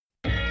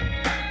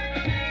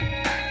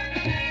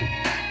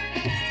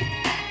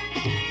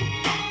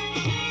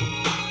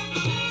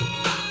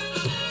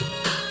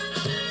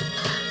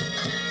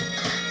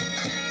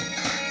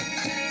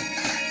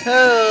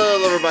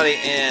Hello, everybody,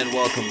 and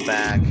welcome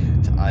back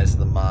to Eyes of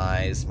the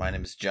Mize. My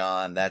name is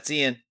John. That's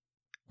Ian.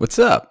 What's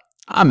up?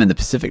 I'm in the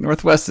Pacific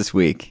Northwest this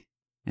week,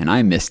 and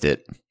I missed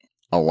it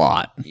a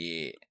lot.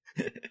 Yeah.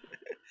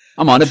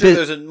 I'm on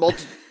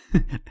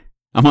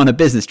I'm a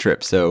business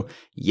trip, so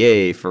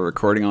yay for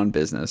recording on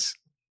business.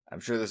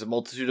 I'm sure there's a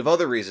multitude of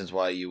other reasons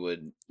why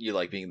you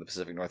like being in the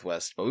Pacific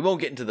Northwest, but we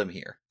won't get into them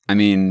here. I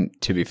mean,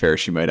 to be fair,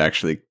 she might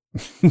actually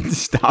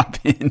stop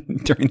in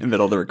during the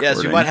middle of the recording.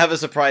 Yes, we might have a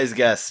surprise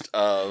guest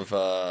of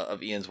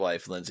Ian's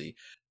wife, Lindsay.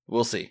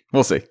 We'll see.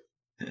 We'll see.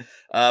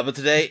 But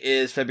today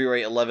is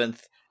February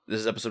 11th. This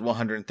is episode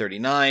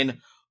 139.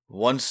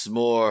 Once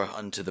more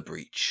unto the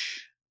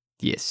breach.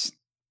 Yes.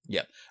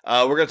 Yep.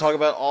 We're going to talk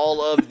about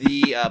all of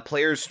the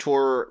Players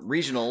Tour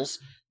regionals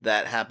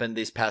that happened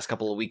these past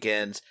couple of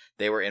weekends.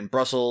 They were in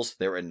Brussels,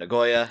 they were in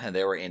Nagoya, and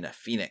they were in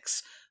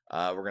Phoenix.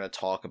 We're going to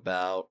talk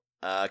about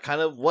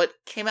kind of what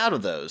came out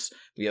of those.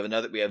 We have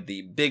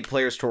the big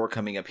Players Tour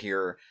coming up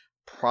here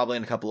probably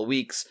in a couple of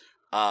weeks.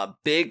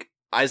 Big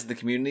Eyes of the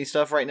Community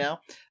stuff right now.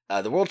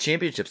 The World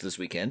Championships this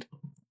weekend.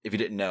 If you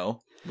didn't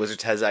know,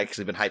 Wizards has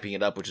actually been hyping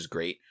it up, which is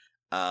great.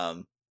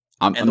 One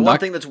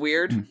thing that's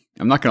weird,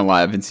 I'm not going to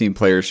lie, I've been seeing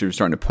players who are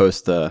starting to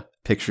post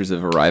pictures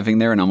of arriving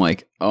there, and I'm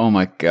like, oh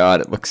my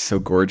god, it looks so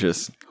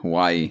gorgeous.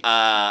 Hawaii.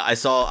 I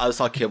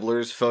saw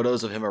Kibler's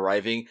photos of him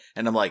arriving,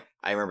 and I'm like,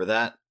 I remember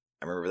that.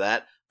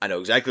 I know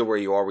exactly where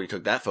you are when you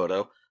took that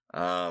photo.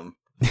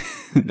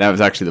 That was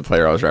actually the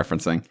player I was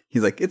referencing.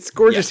 He's like, it's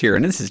gorgeous here,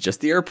 and this is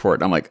just the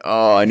airport. I'm like,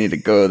 oh, I need to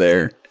go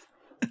there.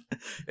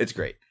 It's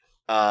great.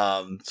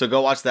 So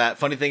go watch that.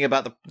 Funny thing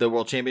about the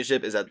World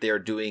Championship is that they're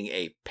doing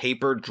a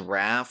paper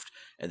draft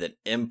and then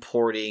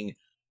importing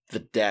the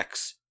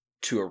decks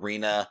to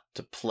Arena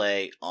to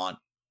play on.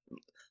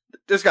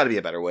 There's got to be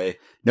a better way.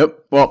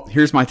 Nope. Well,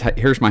 here's my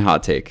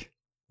hot take.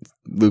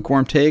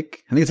 Lukewarm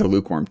take. I think it's a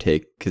lukewarm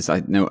take because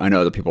I know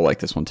other people like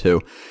this one too.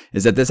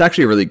 Is that this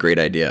actually a really great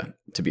idea?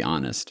 To be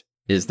honest,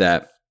 is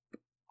that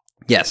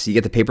yes, you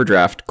get the paper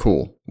draft,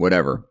 cool,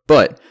 whatever.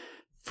 But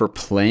for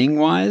playing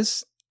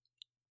wise,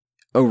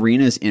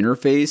 Arena's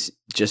interface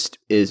just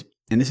is,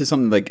 and this is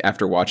something like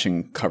after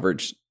watching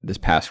coverage this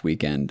past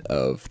weekend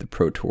of the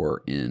Pro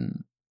Tour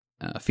in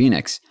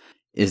Phoenix,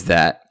 is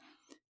that,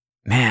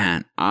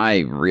 man, I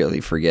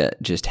really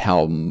forget just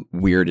how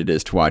weird it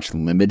is to watch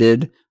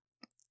Limited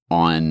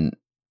on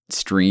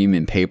stream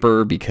and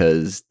paper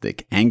because the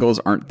angles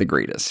aren't the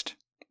greatest.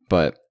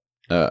 But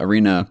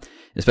Arena,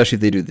 especially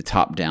if they do the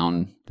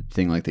top-down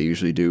thing like they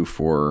usually do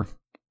for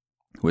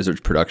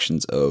Wizards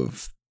productions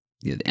of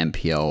the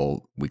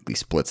MPL weekly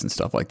splits and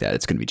stuff like that,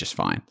 it's going to be just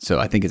fine. So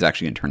I think it's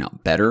actually going to turn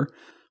out better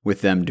with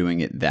them doing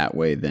it that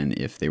way than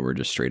if they were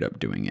just straight up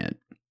doing it,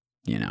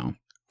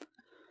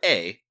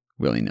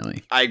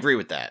 willy-nilly. I agree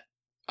with that.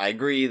 I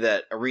agree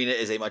that Arena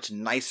is a much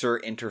nicer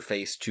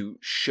interface to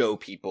show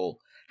people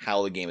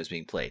how the game is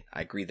being played.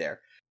 I agree there.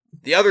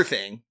 The other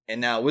thing,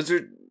 and now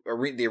the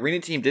Arena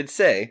team did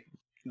say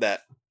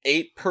that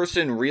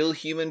 8-person real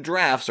human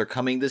drafts are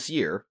coming this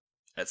year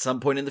at some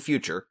point in the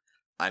future.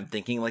 I'm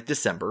thinking like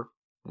December.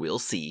 We'll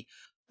see.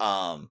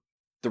 The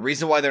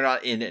reason why they're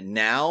not in it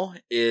now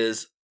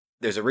is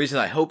there's a reason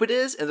I hope it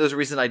is, and there's a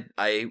reason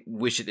I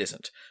wish it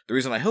isn't. The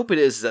reason I hope it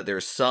is that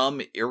there's some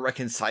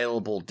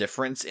irreconcilable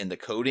difference in the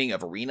coding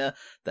of Arena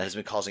that has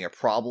been causing a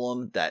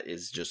problem that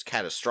is just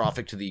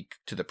catastrophic to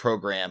the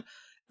program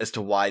as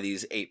to why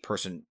these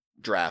 8-person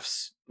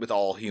drafts with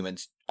all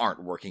humans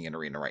aren't working in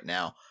Arena right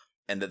now,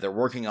 and that they're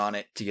working on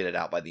it to get it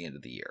out by the end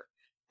of the year.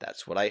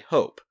 That's what I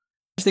hope.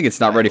 I just think it's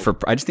not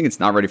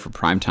ready for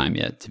prime time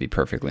yet, to be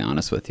perfectly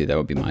honest with you. That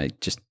would be my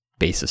just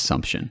base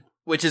assumption.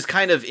 Which is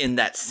kind of in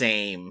that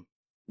same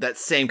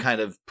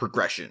kind of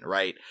progression,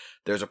 right?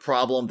 There's a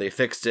problem, they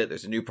fixed it.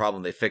 There's a new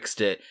problem, they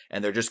fixed it,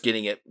 and they're just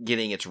getting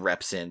its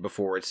reps in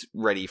before it's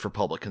ready for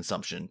public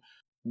consumption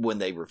when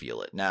they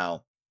reveal it.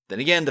 Now, then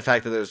again, the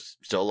fact that there's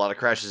still a lot of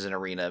crashes in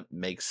Arena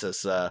makes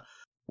us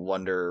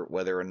wonder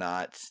whether or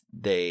not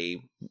they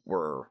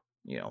were,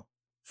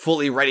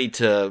 fully ready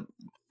to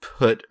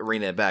put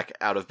Arena back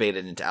out of beta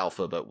and into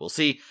alpha, but we'll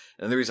see.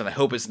 And the reason I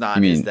hope it's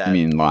not is that... I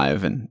mean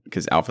live, and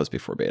because alpha's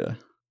before beta.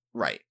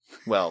 Right.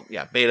 Well,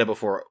 yeah, beta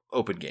before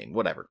open game,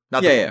 whatever.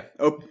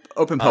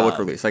 Open public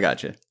release, I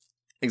got you.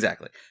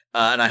 Exactly.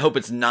 And I hope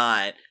it's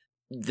not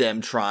them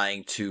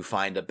trying to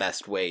find a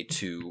best way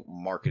to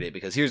market it,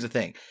 because here's the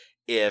thing.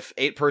 If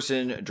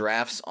 8-person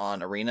drafts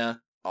on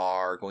Arena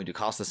are going to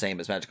cost the same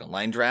as Magic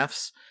Online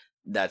drafts,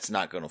 that's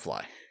not going to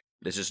fly.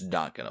 It's just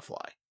not going to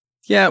fly.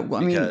 Yeah, well,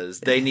 because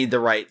they need the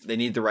right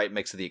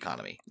mix of the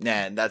economy,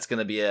 and that's going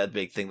to be a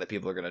big thing that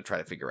people are going to try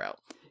to figure out.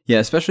 Yeah,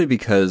 especially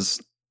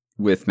because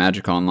with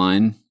Magic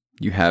Online,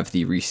 you have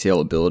the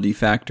resaleability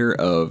factor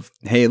of,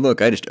 hey,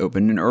 look, I just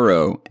opened an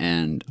Uro,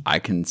 and I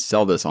can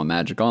sell this on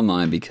Magic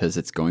Online because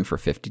it's going for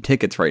 50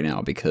 tickets right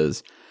now.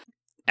 Because,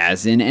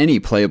 as in any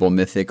playable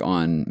Mythic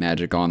on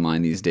Magic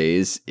Online these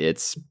days,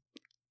 it's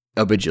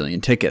a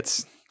bajillion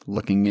tickets.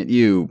 Looking at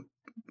you,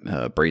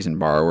 Brazen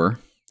Borrower,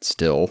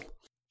 still.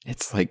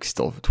 It's like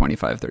still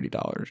 $25,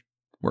 $30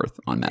 worth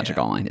on Magic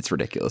Online. It's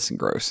ridiculous and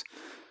gross.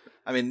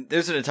 I mean,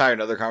 there's an entire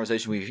another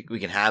conversation we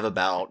can have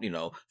about,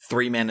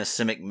 3-mana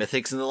Simic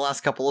Mythics in the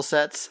last couple of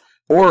sets.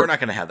 Or we're not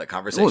going to have that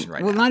conversation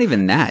right now. Well, not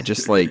even that.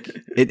 Just like,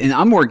 and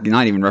I'm more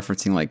not even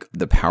referencing like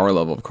the power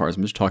level of cards.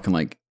 I'm just talking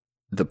like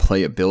the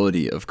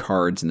playability of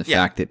cards and the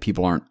fact that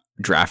people aren't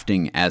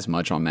drafting as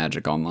much on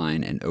Magic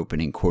Online and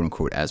opening quote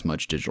unquote as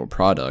much digital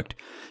product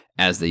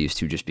as they used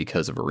to just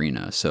because of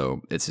Arena.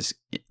 So it's just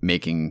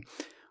making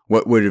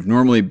what would have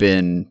normally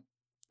been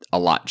a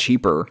lot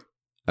cheaper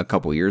a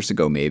couple years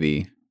ago,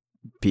 maybe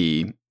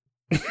be,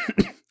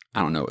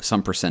 I don't know,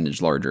 some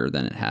percentage larger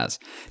than it has.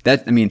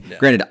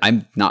 Granted,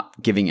 I'm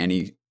not giving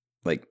any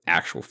like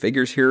actual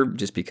figures here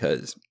just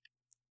because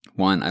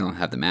one, I don't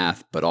have the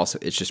math, but also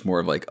it's just more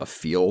of like a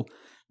feel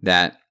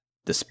that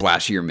the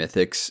splashier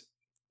mythics,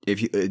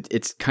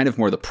 it's kind of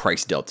more the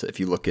price delta. If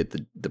you look at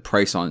the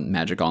price on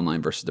Magic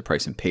Online versus the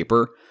price in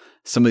paper,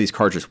 some of these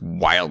cards are just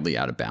wildly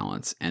out of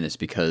balance, and it's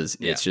because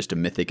it's just a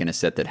mythic in a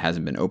set that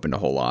hasn't been opened a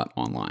whole lot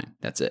online.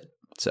 That's it.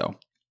 So,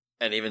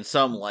 and even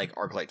some like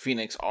Arclight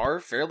Phoenix are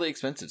fairly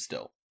expensive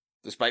still,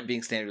 despite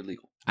being standard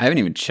legal. I haven't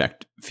even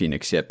checked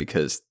Phoenix yet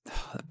because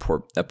that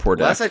poor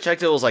deck. Last I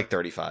checked, it was like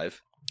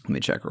 35. Let me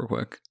check real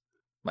quick.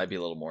 Might be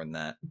a little more than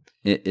that.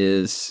 It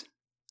is.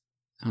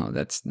 Oh,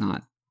 that's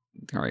not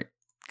all right.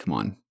 Come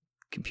on,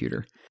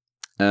 computer.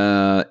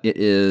 It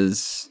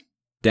is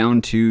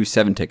down to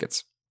 7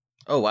 tickets.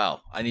 Oh,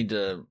 wow. I need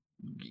to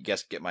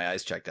get my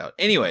eyes checked out.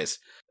 Anyways,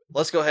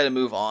 let's go ahead and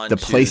move on. The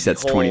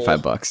playset's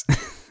 $25.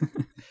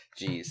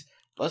 Jeez.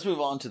 Let's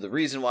move on to the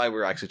reason why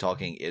we're actually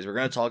talking is we're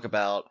going to talk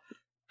about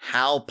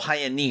how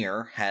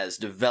Pioneer has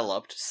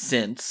developed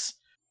since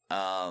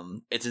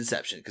its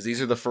inception, because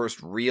these are the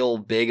first real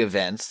big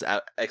events,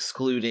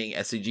 excluding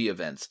SCG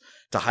events,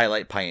 to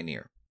highlight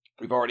Pioneer.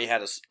 We've already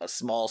had a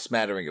small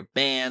smattering of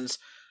bans,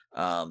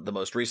 the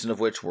most recent of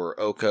which were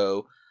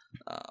Oko,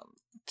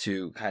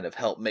 to kind of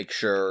help make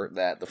sure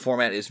that the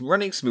format is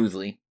running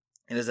smoothly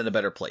and is in a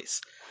better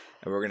place.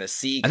 And we're going to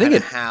see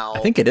how... I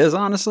think it is,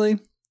 honestly.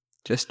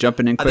 Just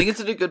jumping in quick. I think it's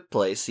in a good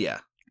place, yeah.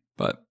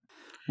 But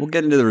we'll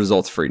get into the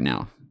results for you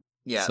now.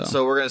 Yeah,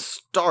 so we're going to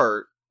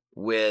start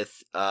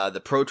with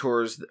the Pro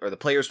Tours, or the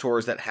Players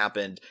Tours that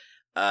happened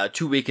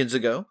 2 weekends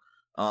ago,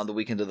 on the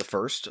weekend of the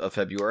 1st of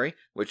February,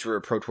 which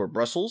were Pro Tour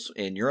Brussels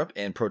in Europe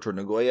and Pro Tour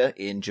Nagoya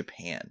in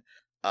Japan.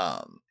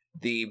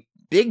 The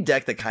big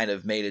deck that kind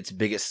of made its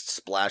biggest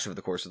splash over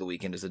the course of the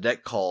weekend is a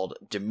deck called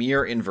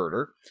Dimir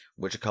Inverter,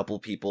 which a couple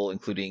of people,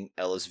 including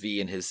LSV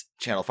in his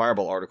Channel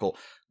Fireball article,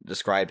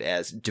 described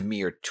as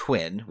Dimir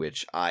Twin,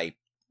 which I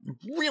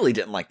really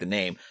didn't like the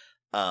name.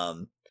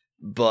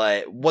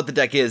 But what the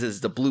deck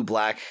is the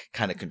blue-black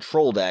kind of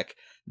control deck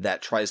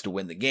that tries to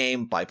win the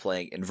game by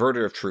playing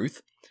Inverter of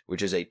Truth,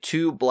 which is a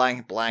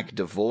 2-black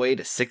devoid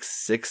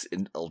 6/6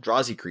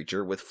 Eldrazi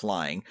creature with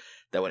flying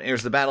that when it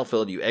enters the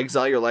battlefield, you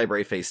exile your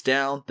library face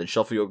down, then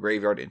shuffle your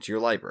graveyard into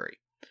your library.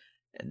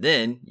 And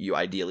then you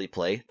ideally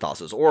play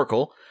Thassa's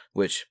Oracle,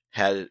 which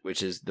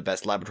is the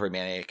best laboratory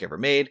mana deck ever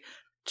made,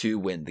 to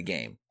win the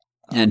game.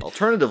 And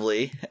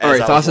alternatively, all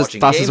right,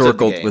 Thassa's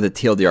Oracle with a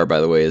TLDR, by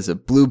the way, is a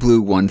blue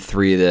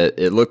 1/3 that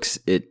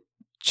it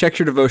checks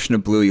your devotion to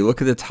blue. You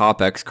look at the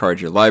top X card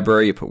of your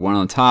library, you put 1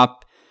 on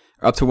top,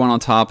 or up to 1 on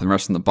top, and the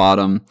rest on the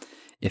bottom.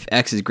 If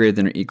X is greater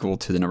than or equal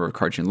to the number of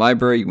cards in your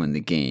library, you win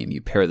the game.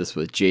 You pair this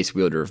with Jace,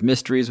 Wielder of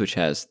Mysteries, which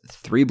has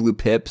 3 blue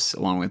pips,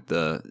 along with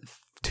the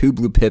 2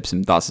 blue pips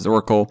in Thassa's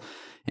Oracle,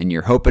 and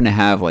you're hoping to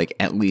have like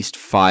at least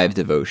 5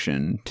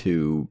 devotion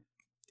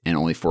and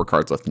only 4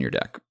 cards left in your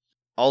deck.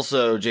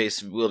 Also,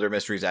 Jace, Wielder of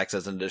Mysteries acts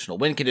as an additional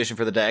win condition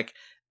for the deck,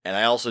 and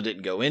I also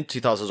didn't go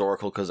into Thassa's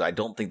Oracle because I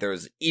don't think there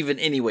was even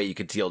any way you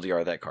could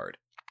TLDR that card.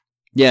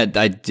 Yeah,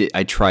 I did.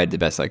 I tried the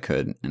best I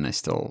could, and it's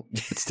still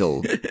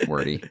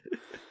wordy.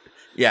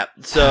 Yeah,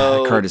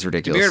 so that card is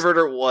ridiculous. Dimir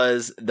Inverter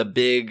was the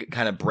big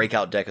kind of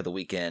breakout deck of the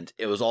weekend.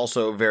 It was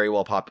also very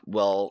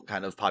well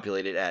kind of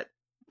populated at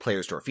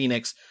Players Tour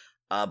Phoenix.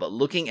 But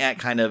looking at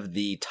kind of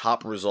the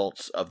top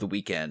results of the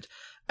weekend,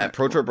 at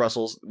Pro Tour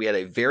Brussels, we had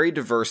a very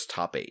diverse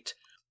top 8.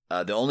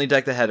 The only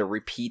deck that had a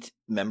repeat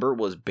member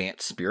was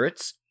Bant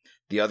Spirits.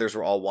 The others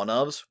were all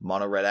one-ofs: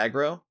 Mono Red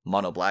Aggro,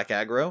 Mono Black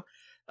Aggro,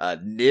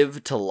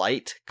 Niv to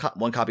Light,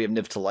 1 copy of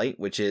Niv to Light,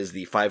 which is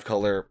the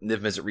 5-color Niv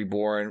Mizzet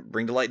Reborn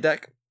Bring to Light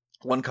deck.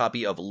 1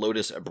 copy of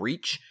Lotus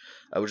Breach,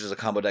 which is a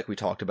combo deck we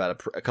talked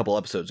about a couple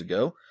episodes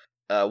ago.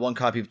 1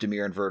 copy of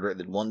Dimir Inverter, and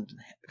then 1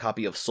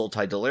 copy of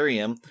Sultai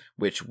Delirium,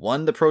 which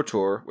won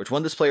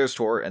this Players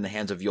Tour in the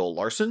hands of Yoel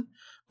Larson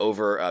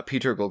over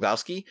Peter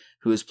Golgowski,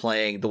 who is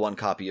playing the 1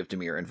 copy of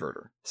Dimir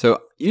Inverter. So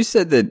you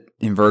said that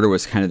Inverter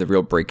was kind of the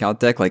real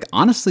breakout deck. Like,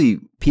 honestly,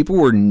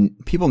 people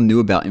knew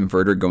about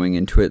Inverter going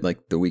into it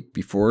like the week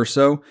before or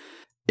so.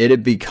 It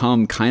had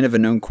become kind of a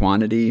known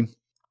quantity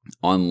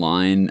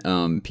online.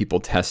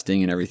 People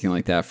testing and everything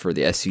like that for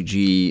the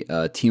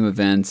SCG team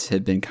events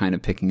had been kind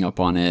of picking up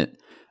on it.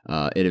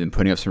 It had been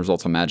putting up some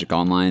results on Magic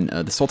Online.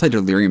 The Sultai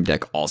Delirium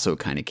deck also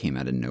kind of came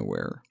out of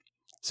nowhere.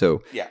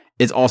 So yeah,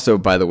 it's also,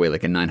 by the way,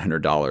 like a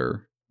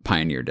 $900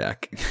 Pioneer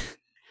deck.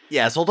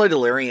 Yeah, Sultai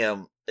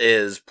Delirium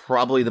is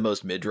probably the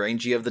most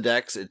mid-rangey of the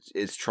decks.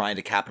 It's trying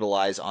to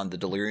capitalize on the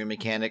Delirium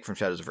mechanic from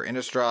Shadows over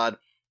Innistrad,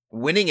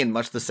 winning in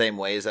much the same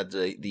way as that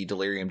the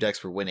Delirium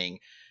decks were winning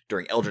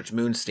during Eldritch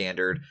Moon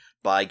Standard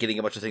by getting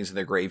a bunch of things in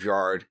their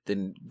graveyard,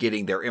 then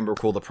getting their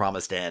Emrakul, the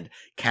Promised End,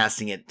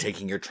 casting it,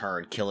 taking your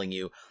turn, killing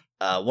you.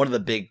 One of the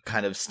big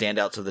kind of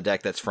standouts of the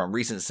deck that's from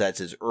recent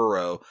sets is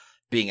Uro,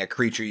 being a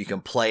creature you can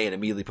play and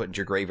immediately put into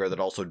your graveyard that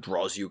also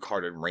draws you a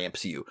card and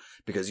ramps you,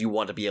 because you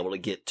want to be able to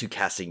get to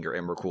casting your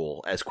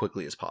Emrakul as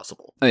quickly as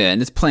possible. Oh yeah,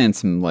 and it's playing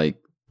some like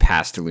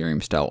past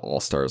Delirium style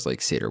all-stars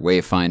like Satyr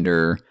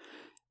Wayfinder.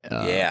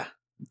 Yeah.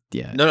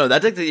 Yeah. No,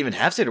 that deck didn't even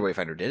have Satyr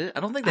Wayfinder, did it? I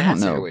don't think they had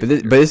Satyr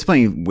Wayfinder. But it's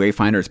playing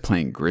Wayfinder. It's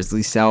playing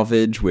Grizzly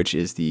Salvage, which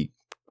is the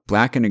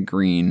black and a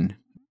green.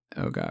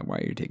 Oh god, why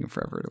are you taking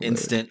forever to load?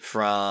 Instant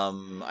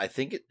from, I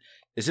think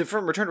is it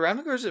from Return to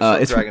Ravnica or is it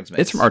from Dragon's Maze?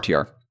 It's from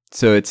RTR.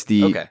 So it's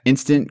the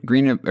instant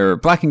green or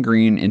black and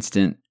green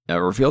instant.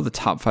 Reveal the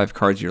top 5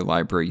 cards of your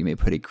library. You may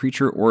put a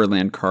creature or a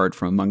land card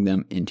from among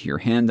them into your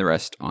hand, the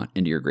rest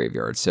into your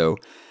graveyard. So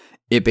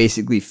it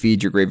basically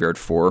feeds your graveyard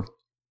 4,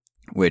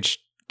 which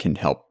can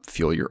help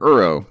fuel your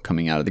Uro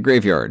coming out of the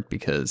graveyard,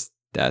 because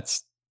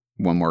that's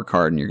one more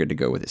card and you're good to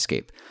go with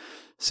Escape.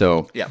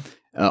 So yeah.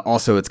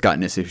 Also, it's got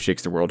Nissa Who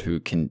Shakes the World,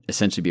 who can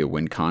essentially be a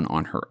win con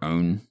on her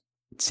own.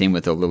 Same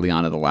with the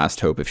Liliana, the Last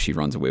Hope, if she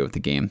runs away with the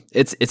game.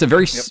 It's a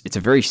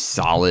very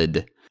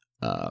solid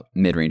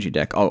mid-rangey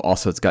deck. Oh,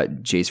 also, it's got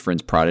Jace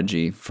Vryn's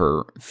Prodigy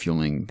for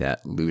fueling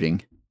that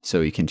looting,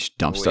 so you can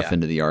dump stuff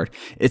into the yard.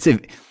 It's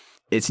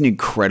an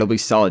incredibly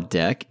solid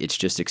deck. It's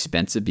just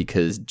expensive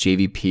because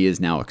JVP is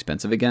now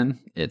expensive again.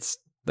 It's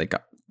like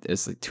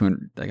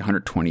 200, like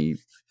 120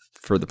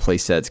 for the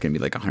playset. It's going to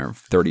be like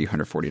 $130,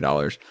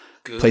 $140.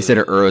 Playset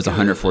of Uro is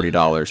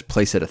 $140.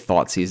 Playset of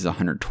Thoughtseize is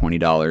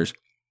 $120.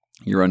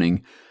 You're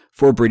running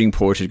 4 Breeding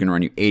Pool, which is going to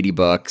run you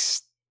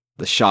 $80.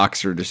 The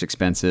shocks are just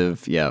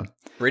expensive. Yeah.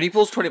 Breeding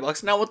Pool's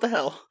 $20 now. What the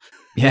hell?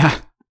 Yeah.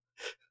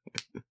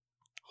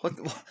 What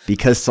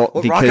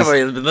rock have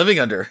I been living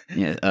under?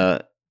 Yeah.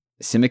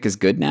 Simic is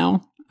good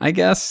now, I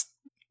guess.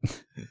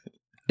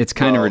 It's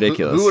kind of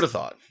ridiculous. Who would have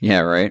thought?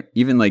 Yeah, right.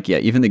 Even the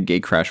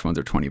Gatecrash ones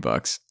are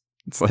 $20.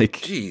 It's like,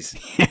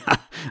 jeez. Yeah,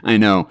 I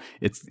know.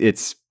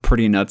 It's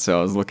pretty nuts. So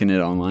I was looking at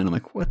it online. I'm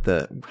like,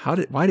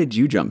 why did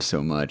you jump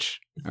so much?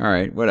 All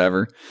right,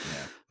 whatever.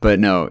 Yeah. But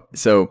no.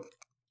 So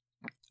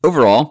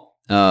overall,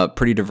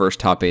 pretty diverse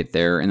top 8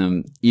 there, and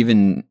then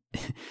even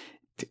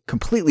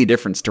completely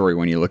different story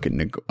when you look at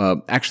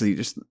actually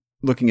just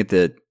looking at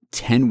the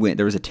 10-win.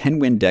 There was a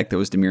 10-win deck that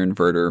was Dimir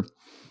Inverter.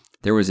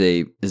 There was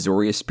a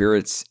Azorius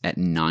Spirits at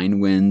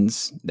 9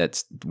 wins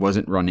that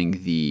wasn't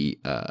running the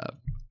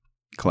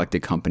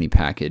Collected Company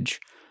package,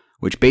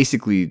 which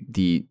basically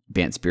the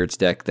Bant Spirits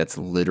deck that's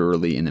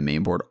literally in the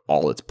main board,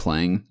 all it's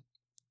playing.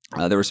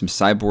 There was some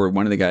sideboard.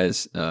 One of the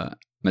guys,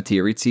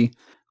 Mattia Rizzi,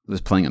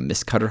 was playing a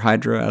Mistcutter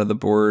Hydra out of the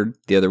board.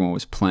 The other one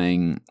was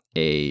playing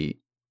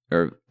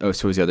so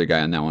was the other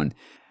guy on that one.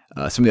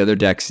 Some of the other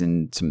decks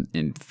in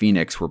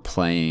Phoenix were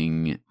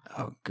playing.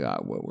 Oh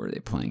god, what were they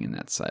playing in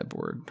that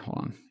sideboard? Hold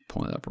on,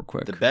 pulling it up real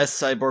quick. The best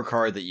sideboard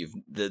card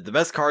that the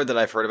best card that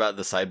I've heard about in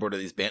the sideboard of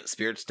these Bant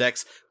Spirits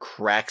decks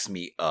cracks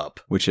me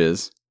up. Which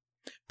is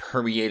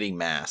Permeating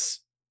Mass.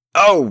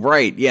 Oh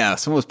right, yeah.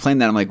 Someone was playing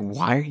that. I'm like,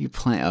 why are you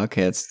playing?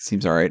 Okay, it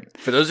seems all right.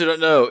 For those who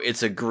don't know,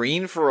 it's a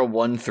green for a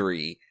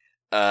 1/3.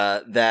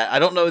 That I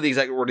don't know the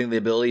exact wording of the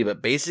ability,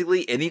 but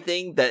basically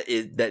anything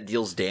that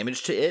deals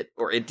damage to it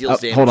or it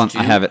deals damage. Hold on, to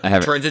I have it.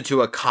 Turns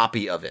into a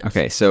copy of it.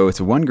 Okay, so it's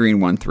a 1 green,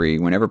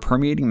 1/3. Whenever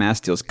Permeating Mass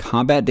deals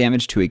combat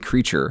damage to a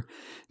creature,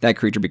 that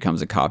creature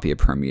becomes a copy of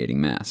Permeating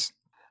Mass.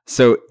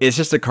 So it's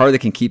just a card that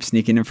can keep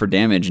sneaking in for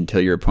damage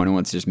until your opponent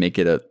wants to just make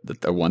it a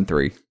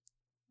 1/3.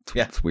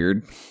 Yeah, it's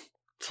weird.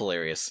 It's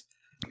hilarious.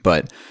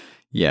 But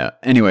yeah.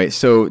 Anyway,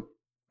 so.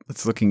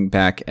 Let's looking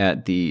back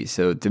at Dimir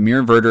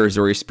Inverter,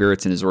 Azorius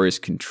Spirits, and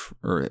Azorius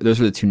Control. Those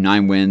were the 2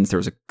 9 wins. There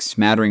was a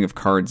smattering of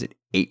cards at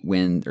 8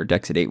 wins, or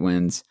decks at 8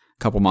 wins.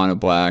 A couple mono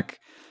black.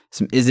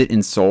 Some Izzet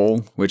in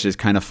Soul, which has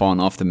kind of fallen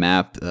off the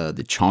map.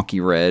 The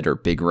Chonky Red or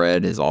Big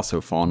Red has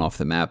also fallen off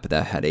the map, but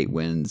that had 8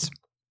 wins.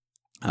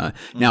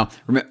 Now,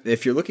 remember,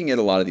 if you're looking at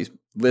a lot of these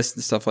lists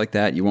and stuff like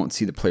that, you won't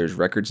see the players'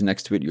 records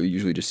next to it. You'll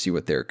usually just see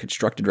what their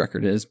constructed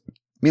record is,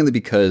 mainly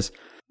because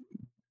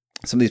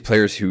some of these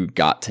players who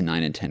got to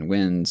 9 and 10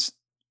 wins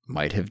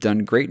might have done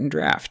great in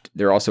draft.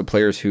 There are also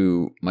players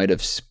who might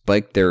have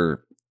spiked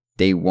their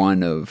day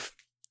 1 of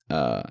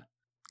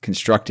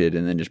constructed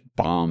and then just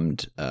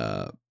bombed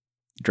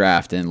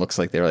draft, and it looks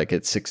like they're like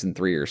at 6 and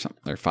 3 or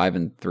something, or 5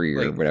 and 3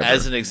 or whatever.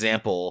 As an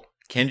example,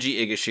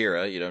 Kenji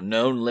Igashira,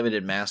 known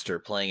limited master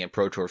playing in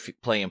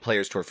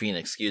Players Tour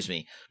Phoenix,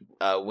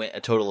 went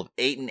a total of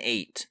 8 and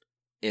 8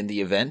 in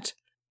the event.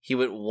 He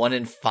went 1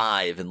 and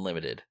 5 in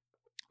limited,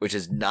 which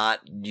is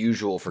not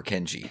usual for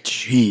Kenji.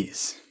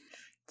 Jeez.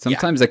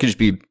 Sometimes that could just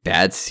be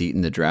bad seat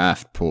in the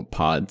draft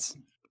pods,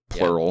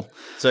 plural. Yeah.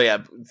 So yeah,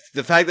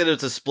 the fact that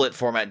it's a split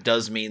format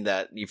does mean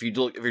that if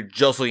you're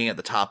just looking at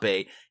the top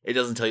 8, it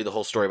doesn't tell you the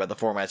whole story about the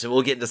formats. And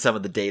we'll get into some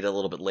of the data a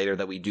little bit later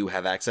that we do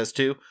have access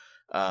to.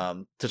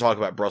 to talk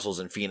about Brussels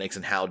and Phoenix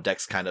and how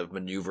decks kind of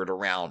maneuvered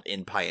around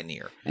in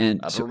Pioneer. And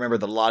but remember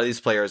that a lot of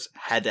these players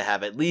had to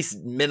have at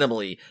least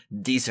minimally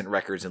decent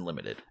records in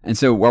Limited. And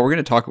so while we're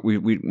going to talk,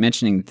 we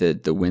mentioning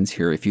the wins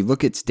here. If you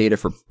look at data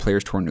for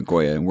Players Tour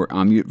Nagoya, and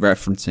I'm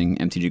referencing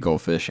MTG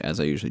Goldfish as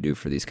I usually do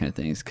for these kind of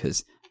things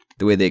because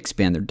the way they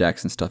expand their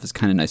decks and stuff is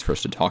kind of nice for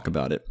us to talk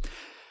about it.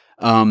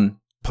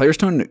 Players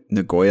Tour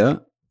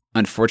Nagoya,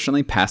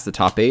 unfortunately, past the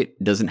top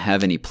 8 doesn't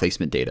have any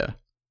placement data.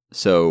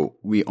 So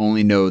we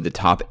only know the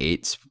top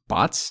 8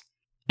 spots,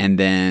 and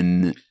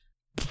then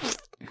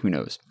who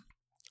knows?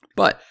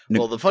 But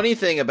well, the funny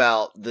thing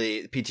about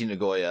the PT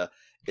Nagoya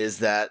is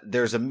that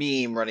there's a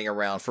meme running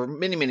around for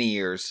many, many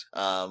years,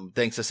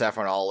 thanks to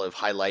Saffron Olive,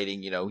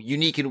 highlighting,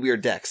 unique and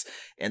weird decks.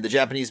 And the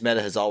Japanese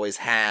meta has always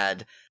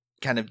had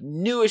kind of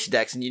newish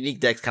decks and unique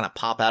decks kind of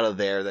pop out of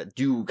there that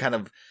do kind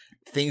of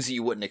things that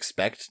you wouldn't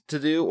expect to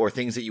do or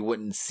things that you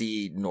wouldn't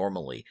see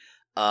normally.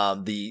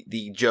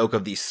 The joke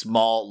of the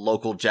small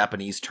local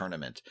Japanese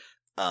tournament,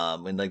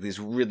 and like these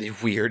really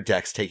weird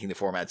decks taking the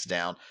formats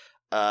down.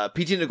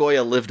 PT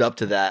Nagoya lived up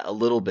to that a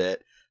little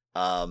bit,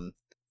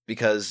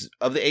 because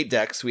of the 8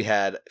 decks, we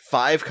had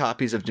 5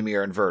 copies of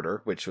Dimir Inverter,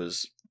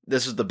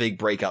 this was the big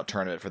breakout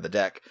tournament for the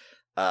deck.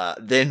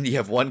 Then you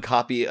have 1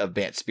 copy of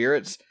Bant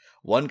Spirits,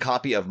 1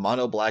 copy of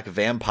Mono Black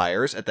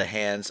Vampires at the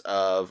hands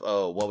of,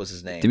 what was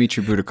his name?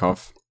 Dmitry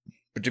Budakov,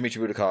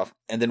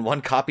 and then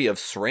 1 copy of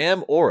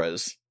SRAM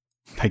Auras.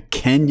 By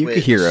Ken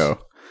Yukihiro.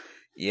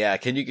 Yeah,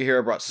 Ken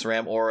Yukihiro brought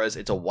SRAM Auras.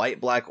 It's a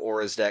white-black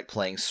Auras deck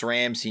playing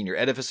SRAM, Senior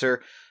Edificer.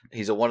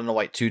 He's a 1 and a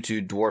white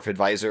 2/2 Dwarf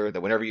Advisor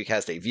that whenever you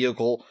cast a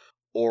vehicle,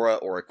 aura,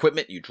 or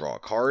equipment, you draw a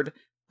card.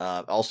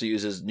 Also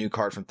uses new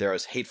card from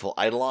Theros, Hateful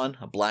Eidolon,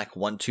 a black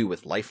 1/2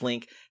 with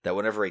lifelink, that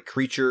whenever a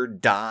creature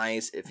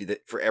dies,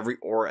 for every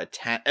aura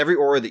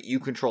that you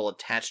control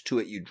attached to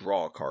it, you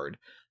draw a card.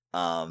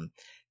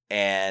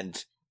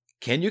 And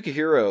Ken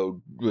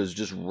Yukihiro was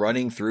just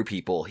running through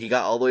people. He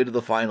got all the way to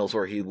the finals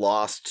where he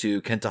lost to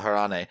Kenta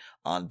Harane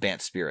on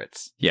Bant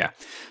Spirits. Yeah.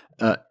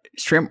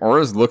 SRAM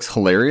Auras looks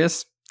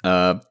hilarious.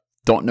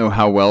 Don't know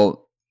how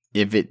well,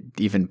 if it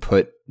even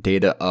put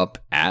data up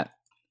at...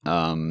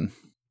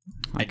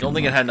 I don't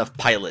think it had enough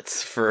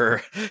pilots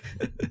for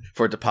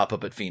it to pop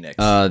up at Phoenix.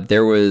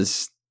 There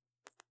was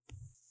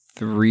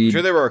 3... I'm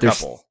sure there were a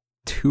couple.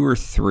 2 or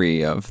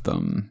 3 of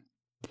them.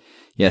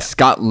 Yeah,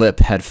 Scott Lipp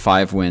had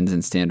 5 wins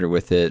in Standard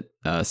with it.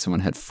 Someone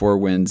had 4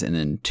 wins and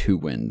then 2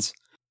 wins.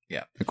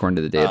 Yeah, according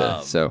to the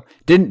data. So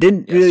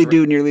didn't really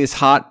do nearly as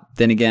hot.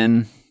 Then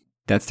again,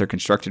 that's their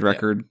constructed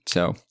record.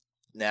 So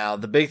now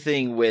the big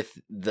thing with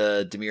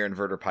the Dimir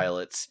Inverter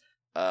pilots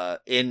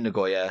in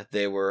Nagoya,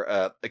 they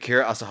were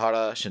Akira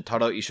Asahara,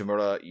 Shintaro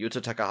Ishimura,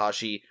 Yuta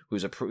Takahashi,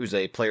 who's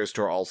a Players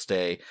Tour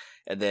All-Stay,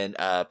 and then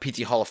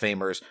PT Hall of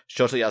Famers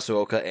Shota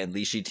Yasuoka and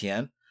Li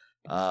Shitian.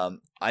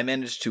 I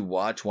managed to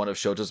watch one of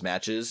Shota's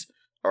matches,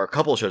 or a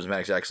couple of Shota's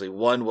matches actually.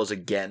 One was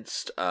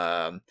against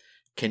Ken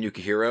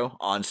Yukihiro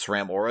on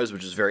SRAM Auras,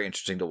 which is very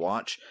interesting to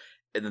watch.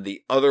 And then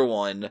the other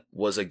one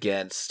was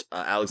against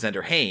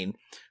Alexander Hayne,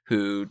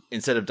 who,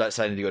 instead of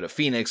deciding to go to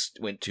Phoenix,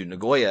 went to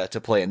Nagoya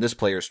to play in this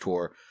Players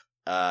Tour.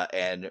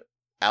 And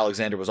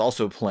Alexander was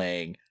also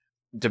playing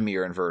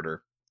Dimir Inverter.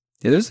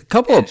 Yeah, there's a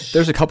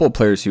couple of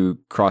players who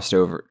crossed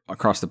over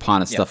across the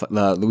pond and stuff.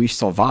 Luis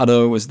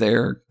Salvado was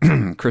there,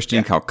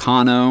 Christian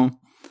Calcano.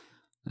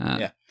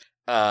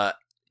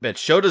 But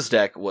Shota's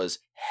deck was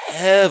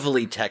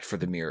heavily teched for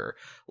the mirror.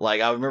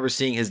 Like, I remember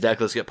seeing his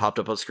deck list get popped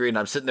up on screen, and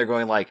I'm sitting there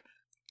going like,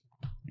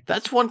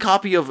 that's 1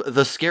 copy of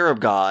the Scarab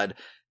God,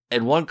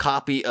 and 1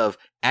 copy of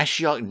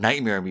Ashiok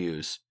Nightmare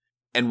Muse,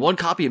 and 1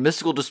 copy of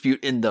Mystical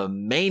Dispute in the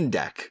main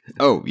deck.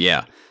 Oh,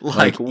 yeah.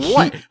 Like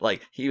what?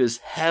 He was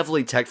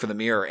heavily teched for the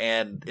mirror,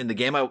 and in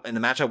the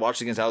match I watched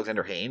against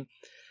Alexander Hayne,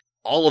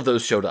 all of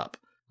those showed up.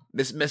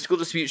 This Mystical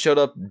Dispute showed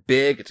up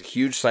big. It's a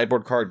huge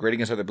sideboard card, great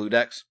against other blue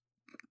decks.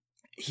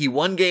 He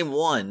won game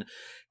 1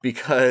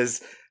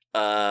 because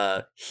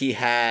Shota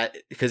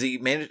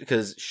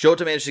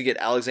managed to get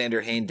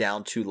Alexander Hayne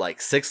down to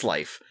like 6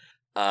 life.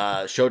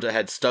 Shota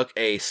had stuck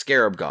a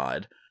Scarab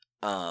God.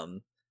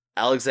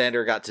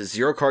 Alexander got to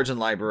 0 cards in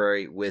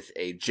library with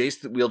a Jace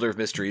the Wielder of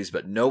Mysteries,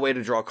 but no way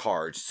to draw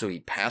cards, so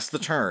he passed the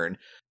turn,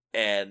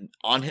 and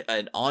on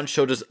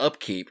Shota's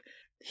upkeep,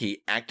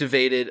 he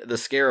activated the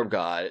Scarab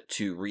God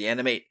to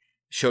reanimate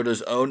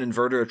Shota's own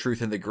Inverter of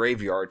Truth in the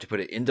graveyard to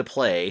put it into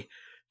play,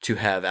 to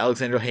have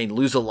Alexander Hayne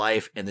lose a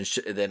life, and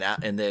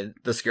then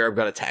the Scarab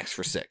God attacks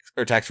for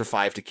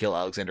 5 to kill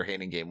Alexander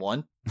Hayne in game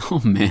 1.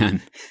 Oh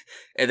man!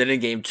 And then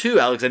in game 2,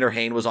 Alexander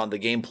Hayne was on the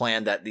game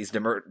plan that these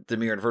Dimir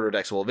Inverter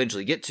decks will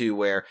eventually get to,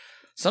 where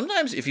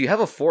sometimes if you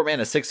have a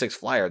 4-mana 6/6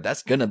 flyer,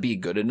 that's gonna be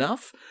good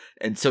enough.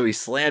 And so he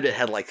slammed it,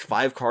 had like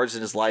 5 cards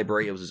in his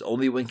library. It was his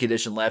only win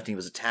condition left. He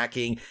was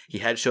attacking. He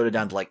had Shota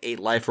down to like 8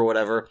 life or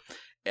whatever.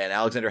 And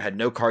Alexander had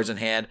no cards in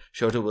hand.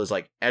 Shota was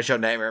like, Ashiok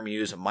Nightmare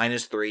Muse,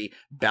 -3,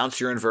 bounce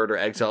your Inverter,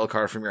 exile a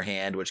card from your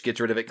hand, which gets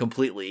rid of it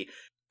completely.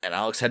 And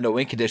Alex had no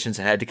win conditions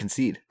and had to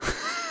concede.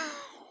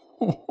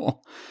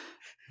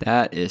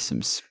 That is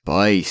some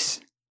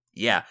spice.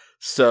 Yeah.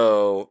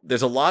 So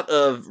there's a lot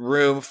of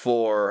room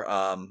for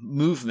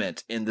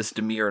movement in this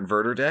Dimir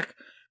Inverter deck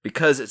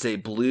because it's a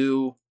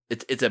blue.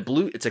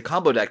 It's a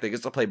combo deck that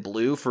gets to play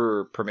blue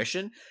for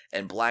permission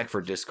and black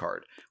for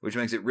discard, which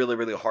makes it really,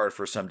 really hard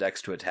for some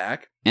decks to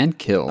attack and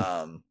kill.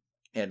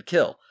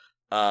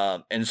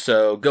 And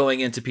so going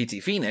into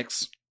PT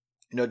Phoenix,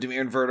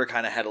 Dimir Inverter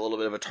kind of had a little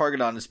bit of a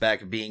target on his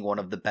back of being one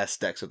of the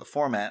best decks of the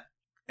format.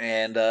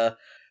 And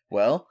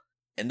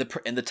in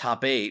the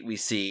top 8, we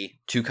see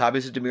 2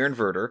 copies of Dimir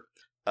Inverter.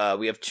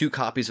 We have 2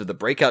 copies of the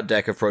breakout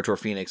deck of Pro Tour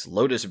Phoenix,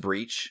 Lotus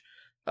Breach,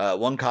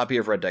 1 copy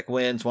of Red Deck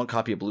Wins, 1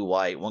 copy of Blue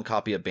White, 1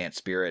 copy of Bant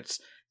Spirits,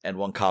 and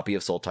 1 copy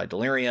of Sultai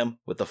Delirium,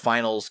 with the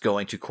finals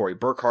going to Corey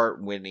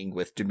Burkhart winning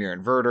with Dimir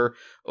Inverter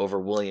over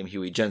William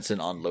Huey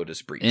Jensen on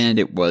Lotus Breach. And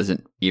it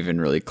wasn't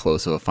even really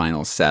close of a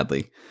finals,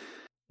 sadly.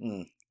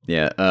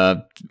 Yeah,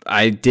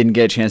 I didn't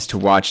get a chance to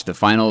watch the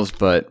finals,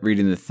 but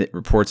reading the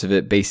reports of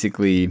it,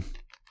 basically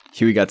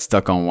Huey got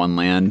stuck on 1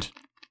 land.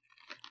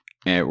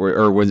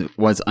 Or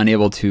was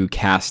unable to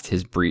cast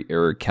his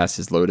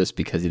Lotus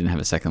because he didn't have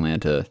a second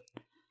land to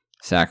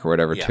sack or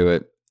whatever to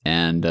it.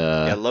 And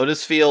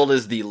Lotus Field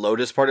is the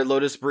Lotus part of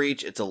Lotus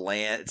Breach. It's a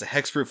land. It's a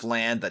hexproof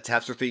land that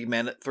taps for 3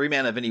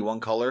 mana of any one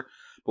color.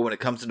 But when it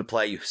comes into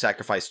play, you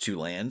sacrifice 2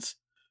 lands.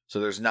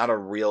 So there's not a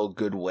real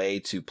good way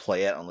to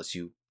play it unless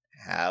you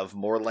have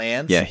more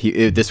lands. Yeah,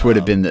 this would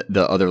have been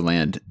the other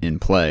land in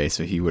play,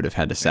 so he would have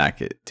had to sack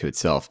it to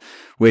itself,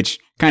 which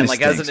kind of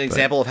stinks, as an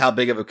example of how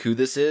big of a coup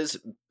this is,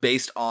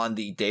 based on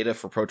the data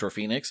for Pro Tour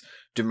Phoenix,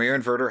 Dimir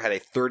Inverter had a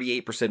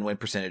 38% win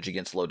percentage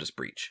against Lotus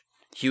Breach.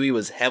 Huey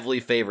was heavily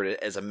favored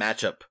as a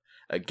matchup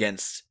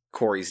against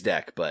Corey's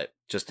deck, but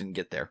just didn't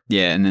get there.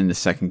 Yeah, and then the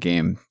second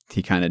game,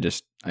 he kind of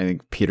just, I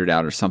think, petered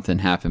out or something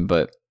happened,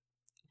 but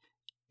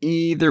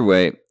either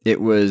way,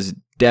 it was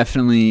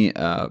definitely...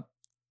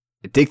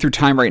 Dig Through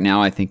Time right now,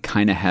 I think,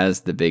 kind of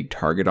has the big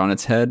target on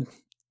its head.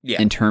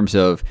 Yeah. In terms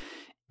of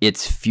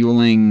it's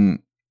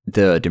fueling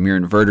the Dimir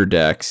Inverter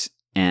decks,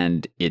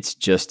 and it's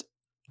just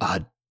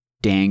a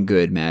dang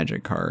good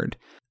Magic card.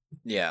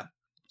 Yeah.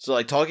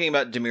 So, talking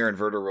about Dimir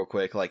Inverter real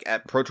quick,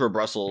 at Pro Tour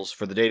Brussels,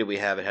 for the data we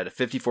have, it had a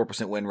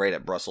 54% win rate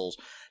at Brussels.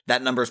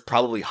 That number is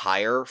probably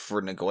higher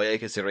for Nagoya,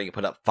 considering it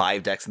put up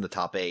 5 decks in the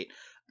top 8.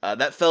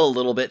 That fell a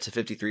little bit to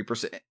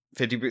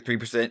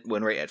 53%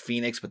 win rate at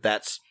Phoenix, but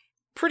that's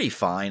pretty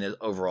fine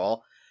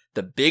overall.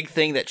 The big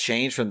thing that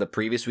changed from the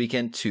previous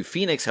weekend to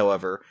Phoenix,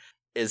 however,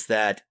 is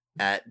that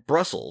at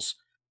Brussels,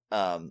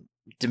 Dimir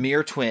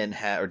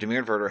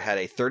Inverter had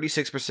a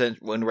 36%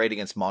 win rate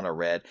against Mono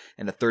Red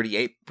and a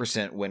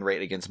 38% win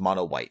rate against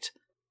Mono White.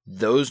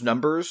 Those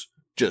numbers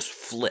just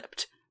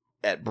flipped.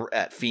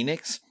 At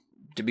Phoenix,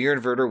 Dimir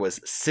Inverter was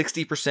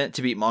 60%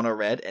 to beat Mono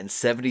Red and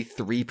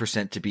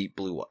 73% to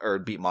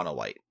beat Mono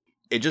White.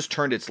 It just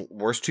turned its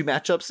worst 2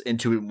 matchups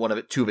into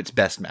 2 of its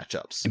best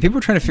matchups. And people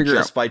are trying to figure out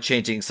just by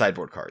changing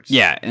sideboard cards.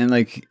 Yeah, and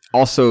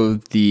also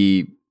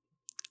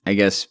I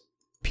guess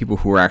people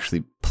who are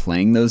actually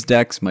playing those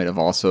decks might have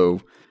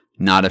also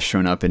not have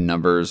shown up in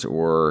numbers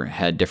or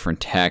had different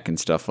tech and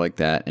stuff like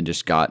that and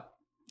just got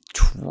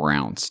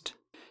trounced.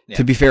 Yeah.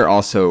 To be fair,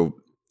 also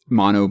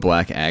Mono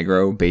Black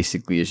aggro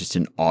basically is just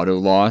an auto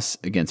loss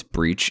against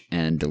Breach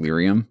and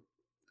Delirium.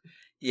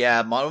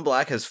 Yeah, Mono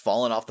Black has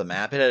fallen off the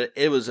map.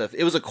 It was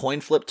a coin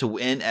flip to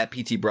win at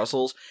PT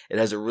Brussels. It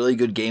has a really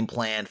good game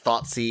plan,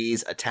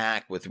 Thoughtseize,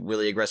 attack with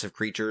really aggressive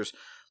creatures.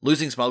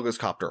 Losing Smuggler's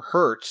Copter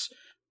hurts,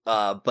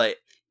 but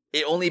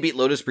it only beat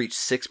Lotus Breach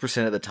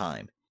 6% of the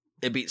time.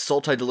 It beat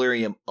Sultai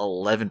Delirium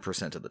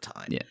 11% of the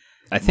time. Yeah,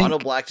 I think Mono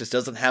Black just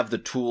doesn't have the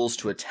tools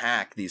to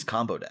attack these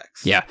combo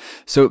decks. Yeah,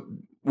 so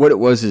what it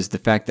was is the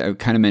fact that I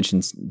kind of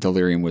mentioned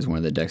Delirium was one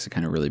of the decks that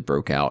kind of really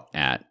broke out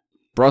at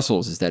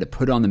Brussels, is that it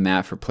put on the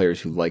map for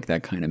players who like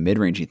that kind of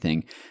mid-rangey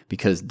thing,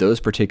 because those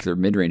particular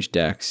mid-range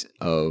decks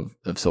of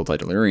Sultai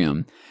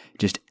Delirium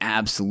just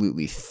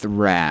absolutely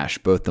thrash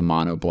both the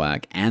Mono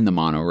Black and the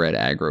Mono Red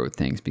aggro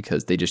things,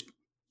 because they just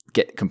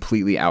get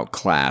completely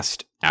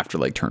outclassed after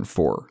turn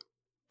 4.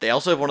 They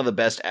also have one of the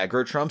best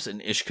aggro trumps in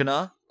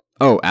Ishkana.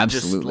 Oh,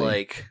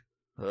 absolutely. Just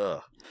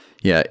ugh.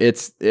 Yeah,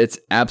 it's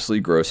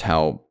absolutely gross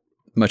how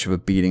much of a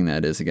beating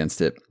that is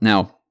against it.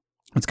 Now,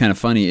 what's kind of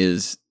funny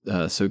is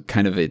so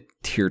kind of a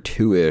tier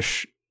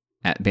 2-ish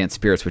at Bant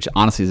Spirits, which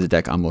honestly is a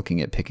deck I'm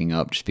looking at picking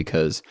up just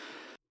because,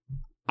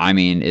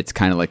 it's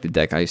kind of like the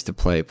deck I used to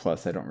play,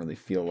 plus I don't really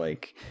feel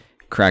like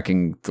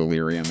cracking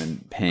Delirium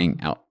and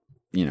paying out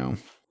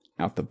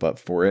the butt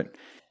for it,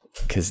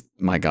 because,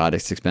 my God,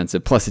 it's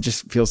expensive. Plus, it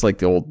just feels like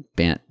the old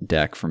Bant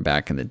deck from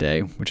back in the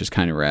day, which is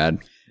kind of rad.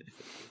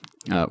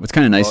 What's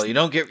kind of nice... Well, you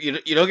don't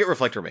get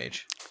Reflector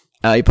Mage.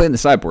 You play in the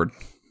sideboard.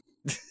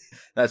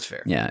 That's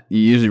fair. Yeah, you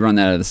usually run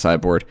that out of the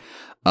sideboard.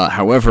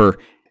 However,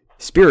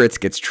 Spirits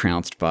gets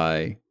trounced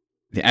by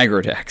the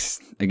aggro decks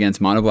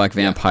against Mono Black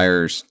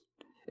Vampires.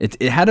 Yeah.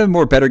 It had a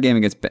more better game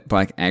against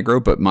Black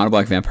aggro, but Mono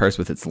Black Vampires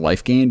with its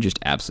life gain just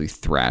absolutely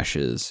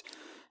thrashes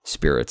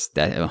Spirits.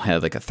 That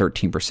had a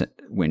 13%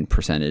 win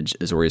percentage.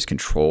 Azorius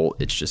Control,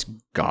 it's just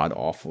god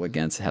awful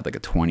against. It had a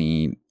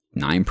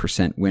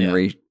 29% win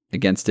rate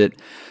against it.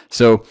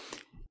 So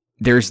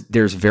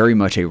there's very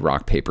much a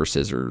rock paper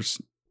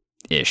scissors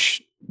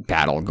ish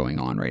battle going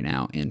on right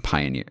now in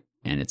Pioneer,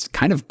 and it's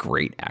kind of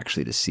great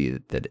actually to see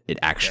that it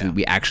actually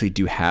we actually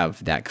do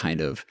have that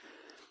kind of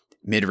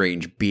mid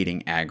range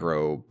beating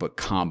aggro, but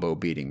combo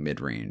beating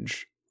mid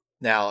range.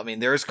 Now, I mean,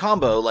 there's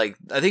combo. Like,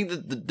 I think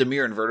the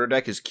Dimir Inverter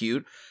deck is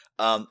cute.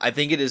 I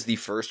think it is the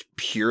first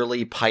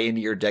purely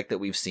Pioneer deck that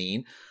we've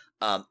seen.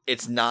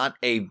 It's not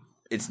a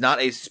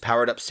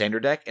powered up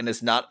standard deck, and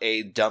it's not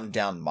a dumbed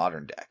down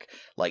modern deck.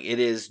 Like, it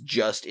is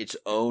just its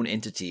own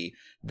entity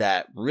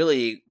that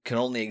really can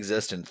only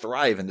exist and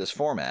thrive in this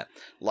format.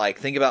 Like,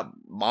 think about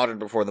modern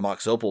before the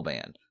Mox Opal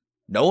ban.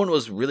 No one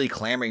was really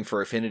clamoring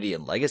for Affinity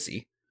and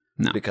Legacy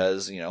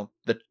because, you know,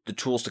 the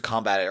tools to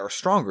combat it are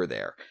stronger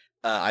there.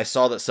 I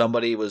saw that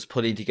somebody was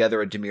putting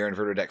together a Dimir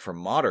Inverter deck for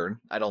Modern.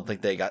 I don't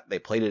think they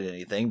played it in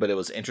anything, but it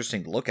was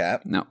interesting to look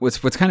at. Now, what's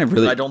kind of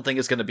really... But I don't think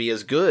it's going to be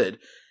as good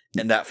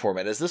in that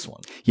format as this one.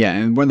 Yeah,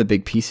 and one of the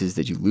big pieces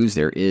that you lose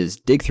there is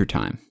Dig Through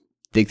Time.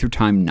 Dig Through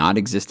Time not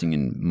existing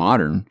in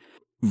Modern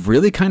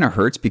really kind of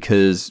hurts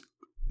because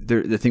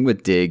the thing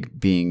with Dig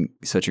being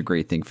such a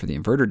great thing for the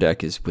Inverter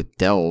deck is with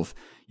Delve,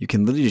 you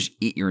can literally just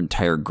eat your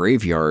entire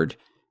graveyard,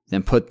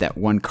 then put that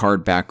one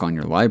card back on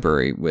your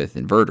library with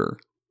Inverter.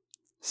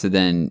 So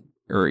then,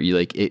 or you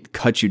like it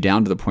cuts you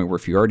down to the point where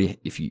if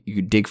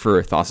you dig for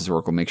a Thassa's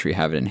Oracle, make sure you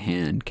have it in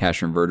hand,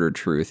 cast your Inverter of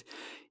Truth,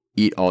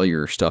 eat all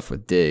your stuff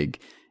with Dig,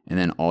 and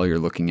then all you're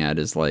looking at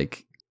is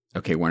like,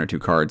 okay, 1 or 2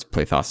 cards,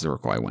 play Thassa's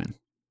Oracle, I win.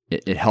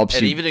 It helps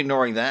and you. And even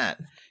ignoring that,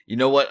 you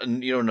know what?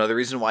 You know another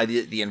reason why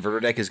the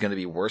Inverter deck is going to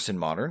be worse in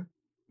Modern?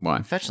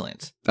 Why? Fetch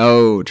lands.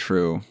 Oh,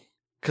 true.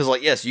 Because,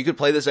 like, yes, you could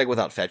play this deck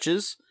without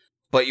fetches,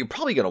 but you're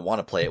probably going to want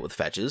to play it with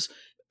fetches.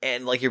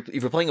 And like if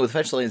you're playing it with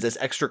fetch lands, that's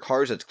extra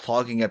cards that's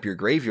clogging up your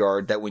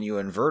graveyard that when you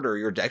Inverter,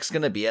 your deck's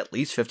going to be at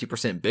least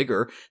 50%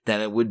 bigger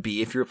than it would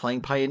be if you're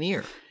playing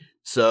Pioneer.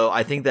 So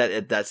I think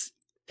that that's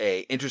a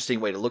interesting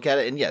way to look at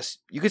it. And yes,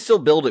 you could still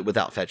build it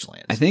without fetch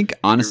lands. I think,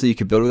 honestly, you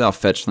could build it without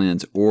fetch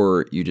lands,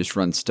 or you just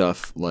run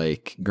stuff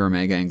like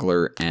Gurmag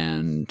Angler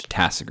and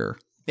Tasigur.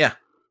 Yeah,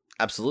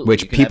 absolutely.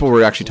 Which people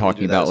were actually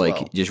talking about, like,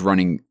 well. just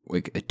running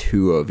like a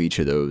 2 of each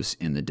of those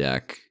in the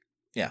deck.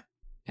 Yeah.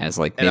 As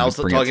like, and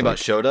also talking about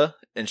Shota.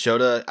 And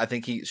Shota, I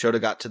think Shota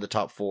got to the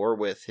top 4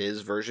 with his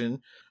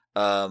version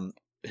of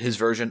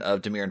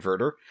Dimir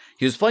Inverter.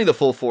 He was playing the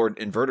full 4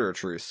 Inverter of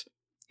Truth.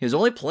 He was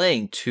only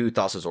playing 2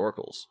 Thassa's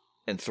Oracles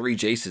and 3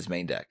 Jace's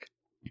main deck.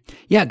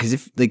 Yeah, because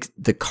if like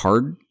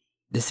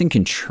this thing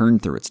can churn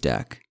through its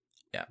deck.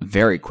 Yeah,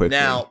 very quickly.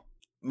 Now,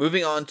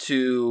 moving on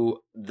to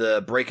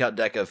the breakout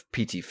deck of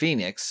PT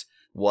Phoenix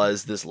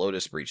was this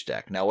Lotus Breach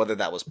deck. Now, whether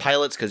that was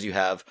pilots because you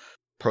have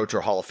Pro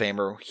Tour Hall of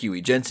Famer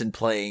Huey Jensen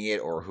playing it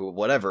or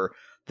whatever.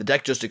 The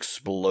deck just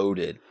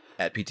exploded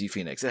at PT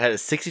Phoenix. It had a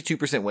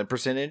 62% win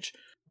percentage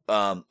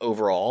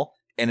overall,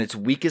 and its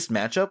weakest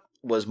matchup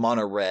was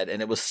Mono Red,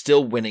 and it was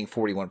still winning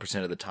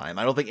 41% of the time.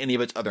 I don't think any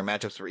of its other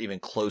matchups were even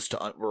close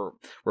to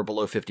were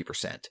below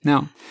 50%.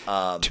 Now,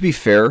 to be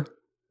fair,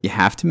 you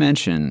have to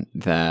mention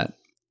that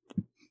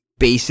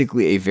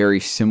basically a very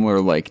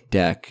similar like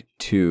deck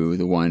to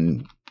the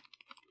one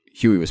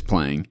Huey was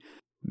playing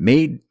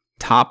made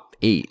top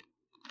 8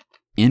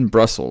 in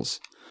Brussels.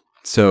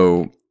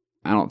 So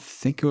I don't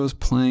think it was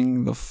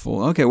playing the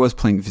full... Okay, it was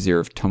playing Vizier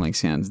of Tumbling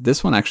Sands.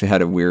 This one actually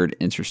had a weird,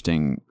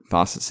 interesting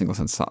single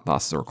sense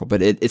Thassa's Oracle,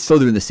 but it's still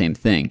doing the same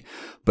thing.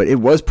 But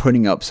it was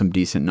putting up some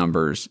decent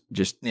numbers.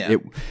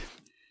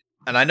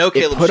 And I know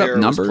Caleb Scherer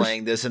was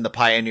playing this in the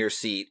Pioneer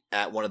seat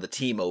at one of the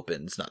team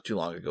opens not too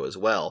long ago as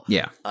well.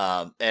 Yeah.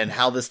 And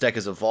how this deck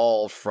has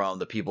evolved from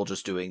the people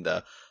just doing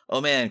the, oh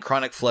man,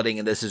 Chronic Flooding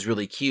and this is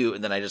really cute,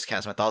 and then I just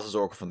cast my Thassa's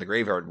Oracle from the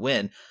graveyard and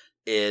win,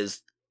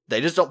 is... They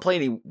just don't play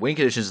any win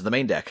conditions in the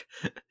main deck.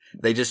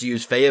 They just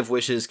use Fae of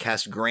Wishes,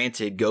 cast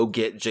Granted, go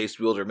get Jace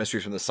Wielder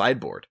Mysteries from the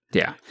sideboard.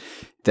 Yeah.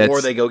 Or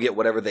they go get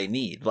whatever they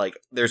need. Like,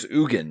 there's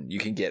Ugin you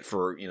can get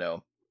for, you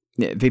know...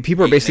 Yeah,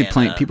 people are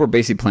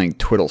basically playing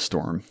Twiddle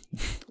Storm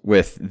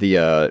with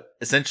the...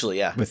 Essentially,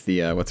 yeah. With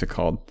the, what's it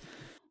called?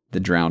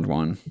 The drowned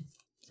one.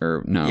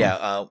 Or, no.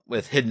 Yeah,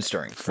 with Hidden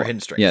Strings. For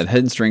Hidden Strings. Yeah, the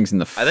Hidden Strings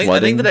and the flooding. I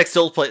think the deck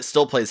still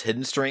plays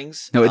Hidden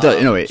Strings. No, it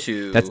does. No,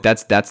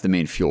 that's the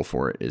main fuel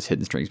for it, is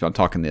Hidden Strings. But I'm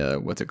talking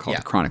what's it called?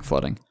 The Chronic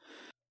Flooding.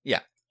 Yeah.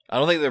 I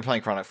don't think they're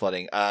playing Chronic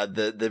Flooding.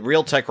 The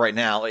real tech right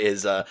now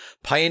is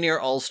Pioneer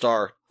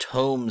All-Star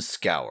Tome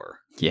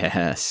Scour.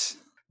 Yes.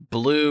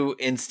 Blue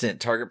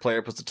instant. Target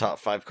player puts the top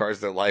 5 cards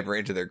of their library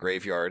into their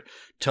graveyard.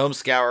 Tome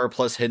Scour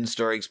plus Hidden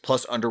Stirrings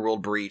plus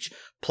Underworld Breach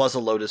plus a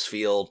Lotus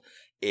Field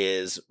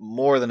is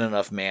more than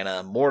enough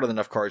mana, more than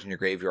enough cards in your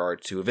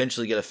graveyard to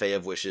eventually get a Fae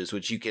of Wishes,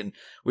 which you can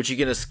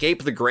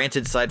escape the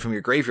Granted side from your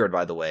graveyard,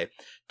 by the way,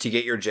 to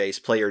get your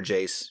Jace, play your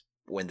Jace,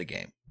 win the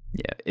game.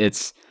 Yeah,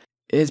 it's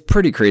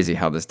pretty crazy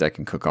how this deck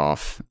can cook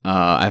off.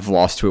 I've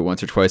lost to it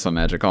once or twice on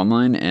Magic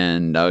Online,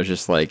 and I was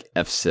just like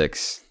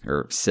F6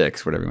 or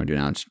 6, whatever you want to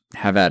do now. Just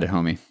have at it,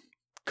 homie.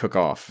 Cook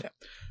off. Yeah.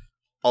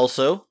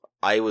 Also,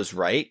 I was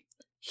right.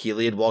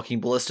 Heliod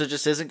Walking Ballista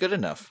just isn't good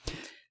enough.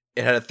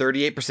 It had a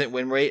 38%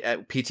 win rate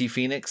at PT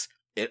Phoenix.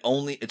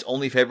 its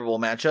only favorable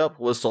matchup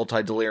was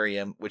Sultai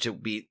Delirium, which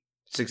it beat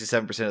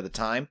 67% of the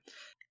time.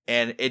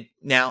 And it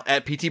now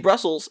at PT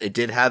Brussels, it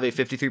did have a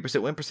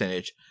 53% win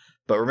percentage.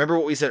 But remember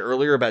what we said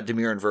earlier about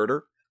Dimir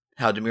Inverter?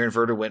 How Dimir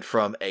Inverter went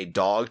from a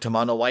dog to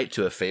mono white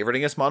to a favorite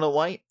against mono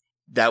white?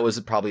 That was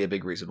probably a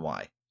big reason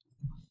why.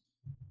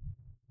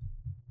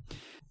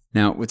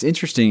 Now, what's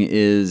interesting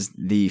is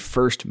the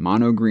first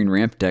mono green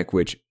ramp deck,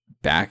 which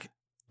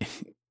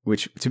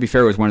to be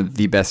fair was one of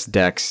the best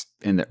decks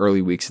in the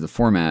early weeks of the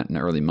format, in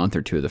the early month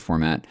or two of the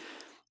format.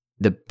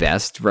 The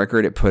best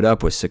record it put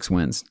up was 6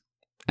 wins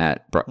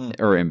that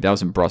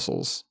was in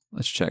Brussels.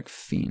 Let's check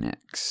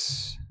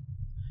Phoenix.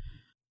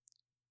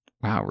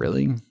 Wow,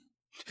 really?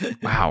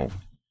 Wow.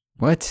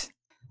 What?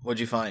 What'd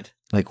you find?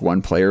 Like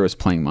one player was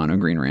playing mono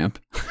green ramp.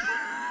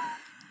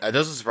 That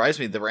doesn't surprise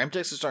me. The ramp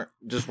decks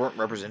just weren't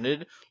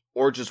represented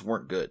or just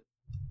weren't good.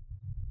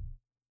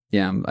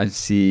 Yeah, I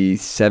see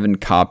 7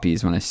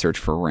 copies when I search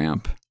for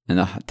ramp, and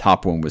the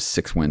top one was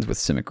 6 wins with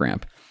Simic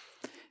ramp.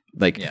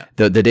 Like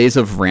the days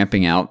of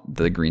ramping out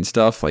the green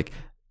stuff, like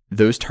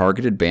those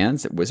targeted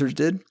bans that Wizards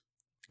did.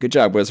 Good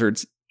job,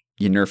 Wizards.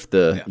 You nerfed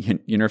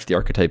the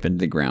archetype into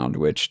the ground,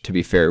 which, to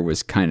be fair,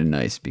 was kind of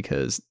nice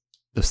because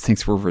those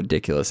things were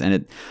ridiculous,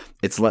 and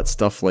it's let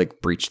stuff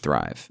like Breach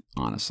thrive.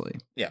 Honestly,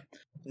 yeah.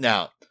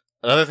 Now,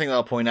 another thing that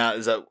I'll point out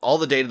is that all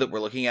the data that we're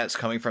looking at is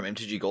coming from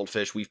MTG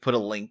Goldfish. We've put a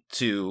link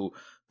to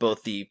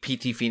both the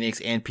PT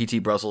Phoenix and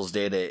PT Brussels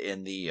data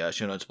in the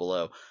show notes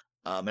below.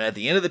 And at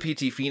the end of the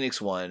PT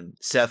Phoenix one,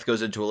 Seth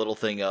goes into a little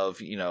thing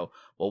of,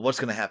 well, what's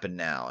going to happen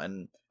now?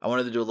 And I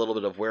wanted to do a little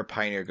bit of where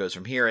Pioneer goes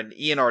from here. And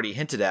Ian already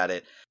hinted at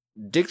it.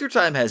 Dig Through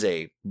Time has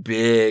a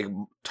big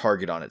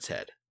target on its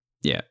head.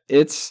 Yeah,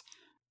 it's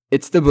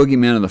the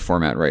boogeyman of the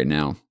format right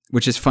now,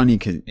 which is funny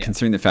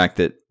considering the fact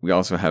that we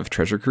also have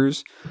Treasure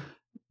Cruise.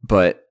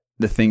 But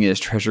the thing is,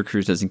 Treasure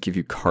Cruise doesn't give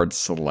you card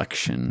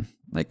selection.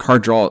 Like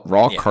card draw,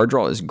 card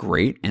draw is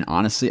great. And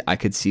honestly, I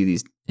could see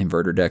these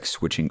inverter decks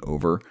switching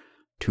over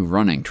to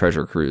running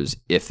Treasure Cruise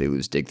if they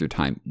lose Dig Through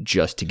Time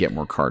just to get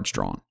more cards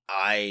drawn.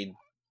 I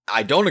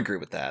don't agree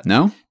with that.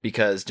 No?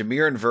 Because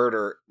Dimir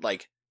Inverter,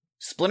 like,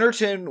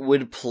 Splinterton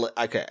would play...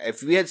 Okay,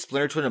 if we had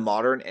Splinterton in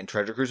Modern and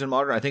Treasure Cruise in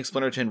Modern, I think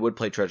Splinterton would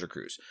play Treasure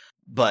Cruise.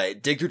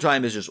 But Dig Through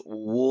Time is just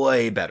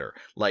way better.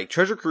 Like,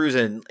 Treasure Cruise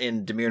in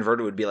Dimir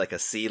Inverter would be like a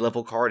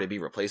C-level card. It'd be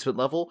replacement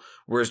level.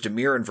 Whereas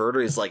Dimir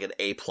Inverter is like an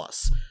A+.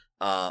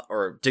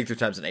 Or Dig Through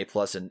Time's an A+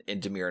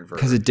 in Dimir Inverter.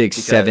 Because it digs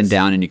 7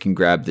 down and you can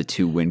grab the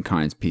 2 win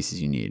cons pieces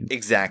you need.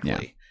 Exactly.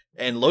 Yeah.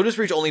 And Lotus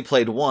Breach only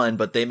played 1,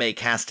 but they may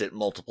cast it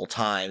multiple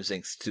times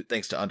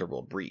thanks to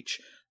Underworld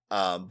Breach.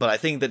 But I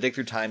think that Dig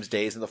Through Time's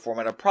days in the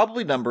format are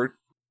probably numbered.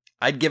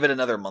 I'd give it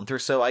another month or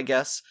so, I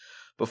guess,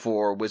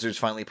 before Wizards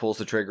finally pulls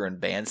the trigger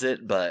and bans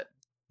it. But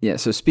yeah,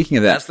 so speaking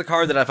of that, that's the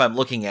card that if I'm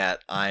looking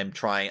at,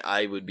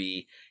 I would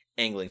be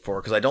angling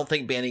for, because I don't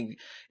think banning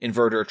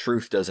Inverter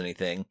Truth does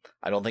anything.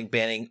 I don't think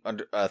banning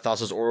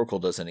Thassa's Oracle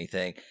does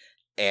anything.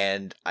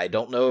 And I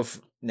don't know if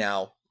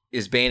now,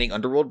 is banning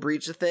Underworld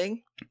Breach a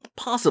thing?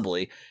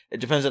 Possibly.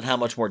 It depends on how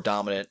much more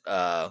dominant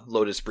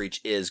Lotus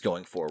Breach is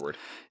going forward.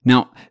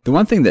 Now, the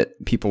one thing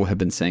that people have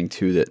been saying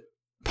too that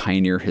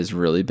Pioneer has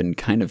really been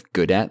kind of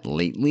good at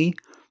lately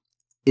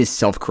is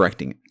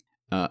self-correcting.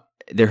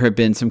 There have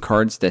been some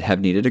cards that have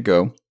needed to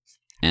go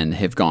and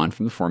have gone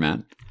from the format.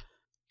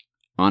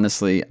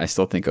 Honestly, I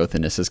still think Oath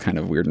of Nissa is kind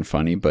of weird and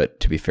funny,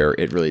 but to be fair,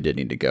 it really did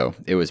need to go.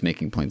 It was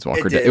making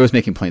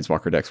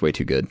Planeswalker decks way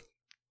too good.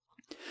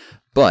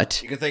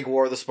 But you can thank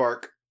War of the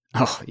Spark.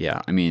 Oh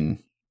yeah, I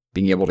mean,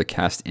 being able to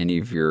cast any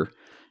of you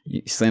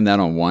slam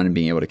that on 1 and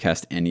being able to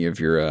cast any of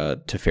your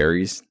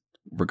Teferis,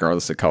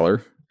 regardless of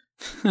color.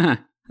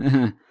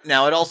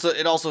 Now it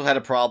also had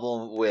a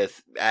problem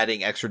with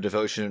adding extra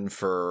devotion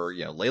for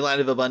Leyline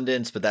of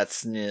Abundance, but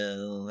that's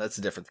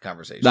a different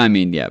conversation. I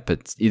mean, yeah,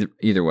 but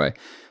either way,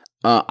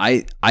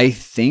 I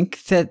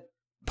think that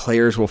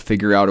players will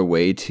figure out a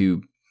way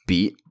to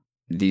beat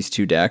these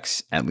 2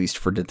 decks, at least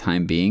for the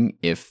time being,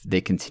 if they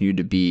continue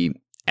to be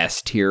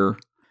S tier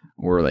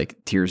or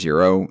like tier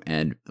 0,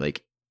 and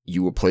like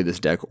you will play this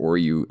deck or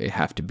you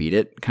have to beat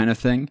it kind of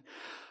thing.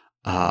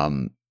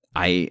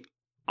 I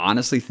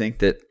honestly think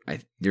that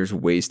there's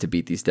ways to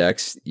beat these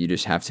decks. You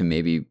just have to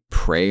maybe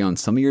prey on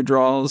some of your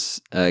draws.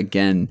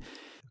 Again,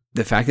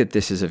 the fact that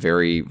this is a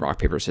very rock,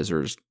 paper,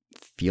 scissors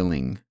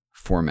feeling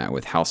format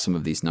with how some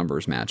of these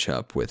numbers match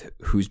up with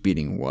who's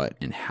beating what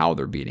and how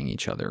they're beating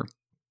each other.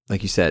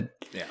 Like you said,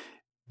 yeah,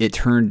 it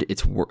turned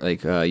its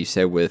like you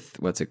said with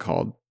what's it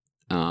called,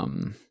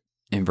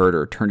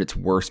 Inverter turned its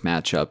worst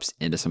matchups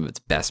into some of its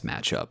best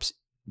matchups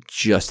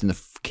just in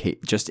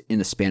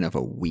the span of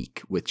a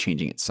week with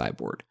changing its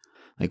sideboard.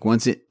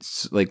 Once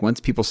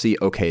people see,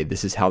 okay,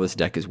 this is how this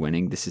deck is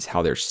winning, this is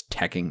how they're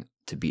teching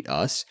to beat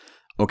us.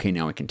 Okay,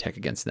 now I can tech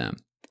against them.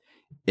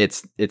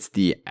 It's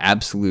the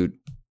absolute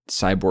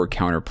sideboard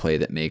counterplay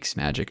that makes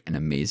Magic an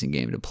amazing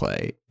game to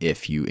play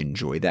if you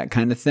enjoy that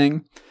kind of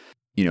thing.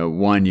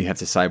 One, you have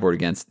to sideboard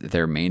against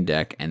their main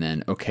deck, and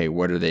then, okay,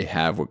 what do they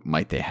have? What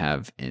might they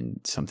have in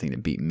something to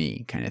beat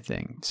me kind of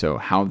thing? So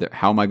how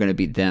am I going to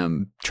beat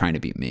them trying to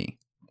beat me?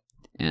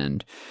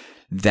 And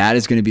that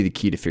is going to be the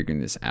key to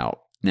figuring this out.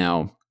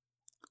 Now,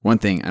 one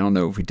thing, I don't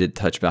know if we did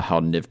touch about how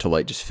Niv to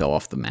Light just fell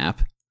off the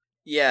map.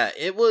 Yeah,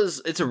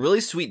 it's a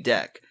really sweet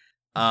deck.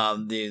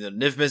 The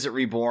Niv Mizzet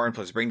Reborn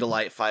plus Bring to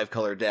Light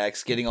 5-color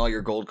decks, getting all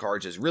your gold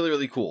cards is really,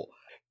 really cool.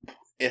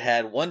 It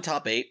had one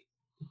top 8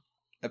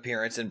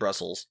 appearance in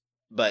Brussels,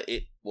 but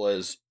it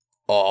was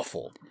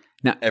awful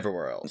now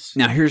everywhere else.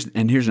 Now here's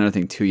another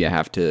thing too. You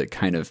have to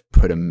kind of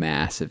put a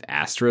massive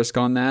asterisk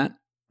on that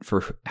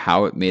for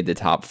how it made the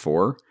top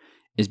 4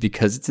 is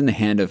because it's in the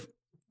hand of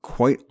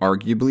quite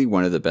arguably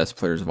one of the best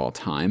players of all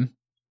time.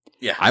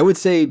 Yeah, I would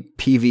say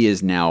PV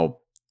is now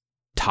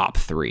top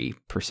 3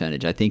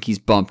 percentage. I think he's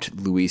bumped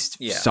Luis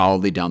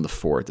solidly down the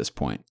 4 at this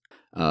point.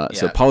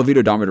 So Paulo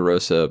Vitor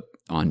Damarosa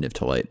on Niv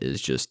to Light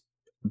is just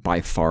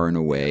by far and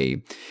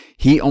away.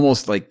 He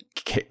almost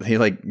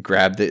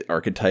grabbed the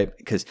archetype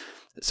because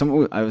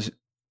I was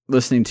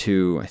listening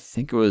to, I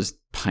think it was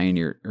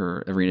Pioneer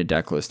or Arena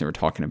Decklist, and they were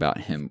talking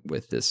about him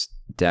with this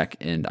deck,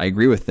 and I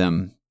agree with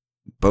them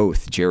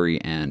both, Jerry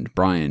and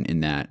Brian,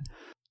 in that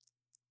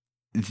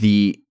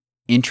the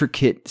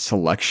intricate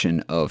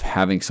selection of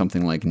having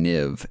something like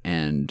Niv,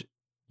 and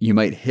you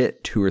might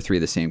hit 2 or 3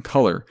 of the same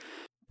color.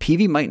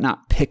 PV might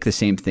not pick the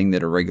same thing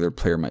that a regular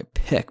player might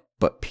pick,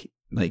 but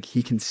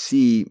he can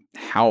see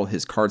how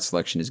his card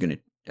selection is going to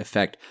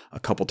affect a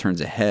couple turns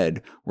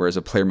ahead, whereas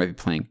a player might be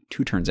playing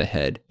 2 turns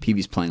ahead.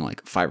 PV's playing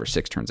 5 or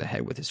 6 turns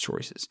ahead with his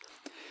choices.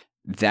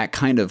 That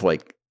kind of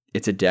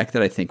it's a deck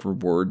that I think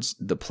rewards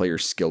the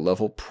player's skill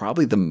level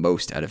probably the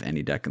most out of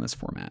any deck in this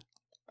format.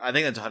 I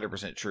think that's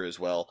 100% true as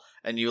well.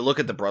 And you look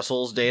at the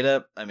Brussels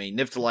data, I mean,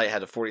 Niv to Light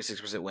had a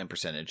 46% win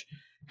percentage.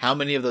 How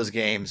many of those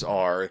games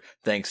are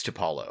thanks to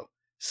Paulo?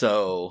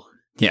 So...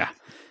 yeah,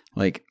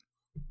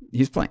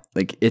 he's playing.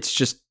 It's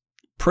just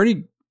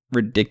pretty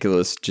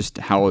ridiculous just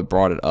how it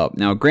brought it up.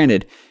 Now,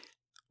 granted,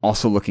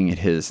 also looking at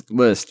his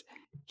list,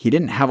 he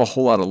didn't have a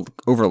whole lot of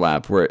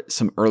overlap where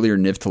some earlier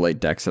Niv to Light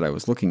decks that I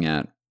was looking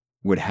at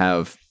would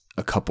have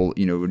a couple,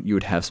 you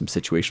would have some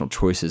situational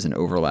choices and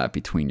overlap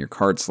between your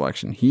card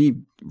selection. He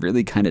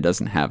really kind of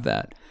doesn't have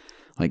that.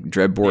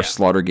 Dreadbore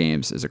Slaughter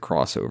Games is a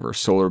crossover.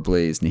 Solar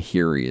Blaze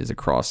Nahiri is a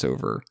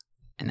crossover.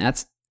 And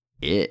that's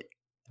it.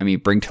 I mean,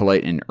 Bring to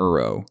Light and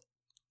Uro,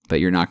 but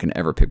you're not going to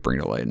ever pick Bring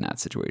to Light in that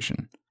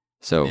situation.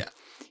 So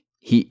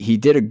he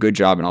did a good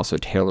job in also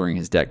tailoring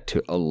his deck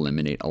to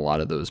eliminate a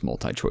lot of those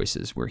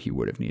multi-choices where he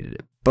would have needed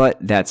it. But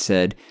that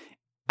said,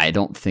 I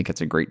don't think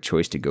it's a great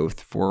choice to go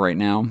for right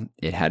now.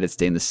 It had its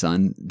day in the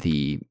sun.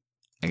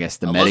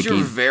 Unless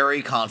you're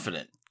very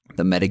confident.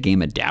 The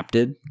metagame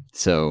adapted.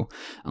 So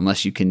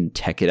unless you can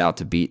tech it out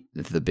to beat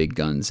the big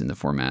guns in the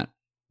format,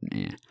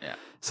 yeah.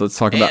 So let's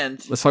talk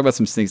about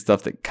some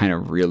stuff that kind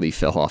of really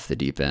fell off the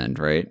deep end,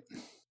 right?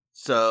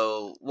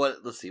 So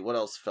let's see, what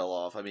else fell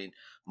off? I mean,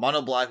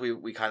 Mono Black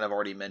we kind of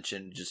already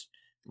mentioned, just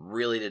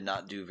really did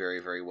not do very,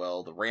 very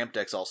well. The ramp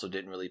decks also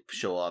didn't really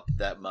show up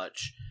that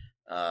much.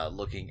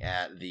 Looking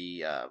at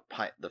the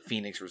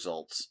Phoenix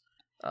results,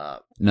 there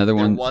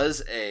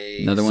was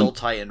a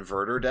Sultai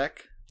Inverter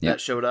deck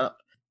that showed up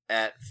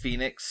at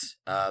Phoenix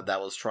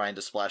that was trying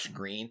to splash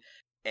green,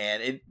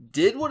 and it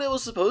did what it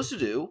was supposed to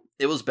do.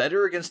 It was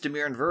better against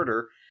Dimir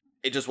Inverter.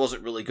 It just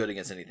wasn't really good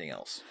against anything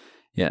else.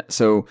 Yeah,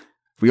 so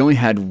we only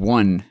had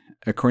one,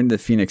 according to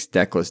the Phoenix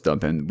deck list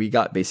dump, and we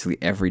got basically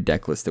every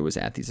deck list that was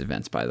at these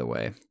events, by the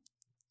way.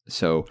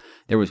 So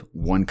there was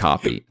one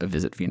copy of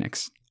Visit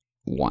Phoenix.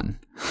 One.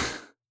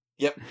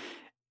 Yep.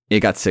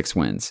 It got 6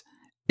 wins.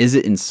 Is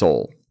It in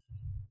Seoul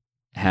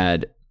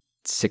had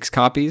 6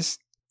 copies.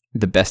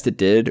 The best it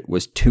did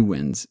was 2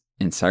 wins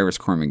in Cyrus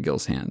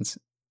Cormangill's hands.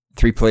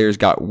 3 players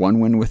got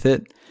 1 win with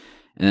it.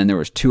 And then there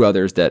was 2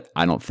 others that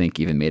I don't think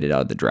even made it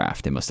out of the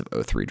draft. They must have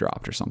 0-3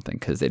 dropped or something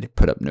because they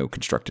put up no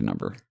constructed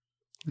number.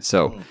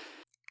 So,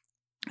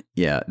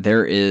 yeah,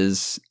 there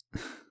is...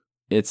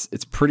 It's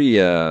pretty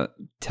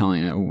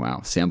telling. Oh,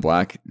 wow. Sam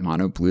Black,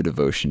 Mono Blue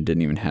Devotion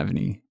didn't even have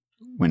any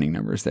winning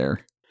numbers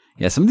there.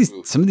 Yeah, some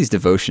of these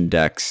Devotion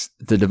decks,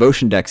 the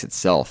Devotion decks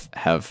itself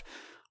have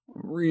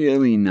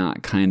really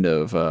not kind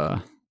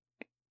of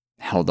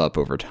held up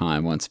over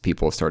time once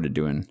people started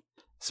doing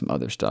some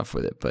other stuff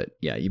with it. But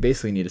yeah, you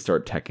basically need to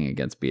start teching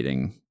against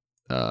beating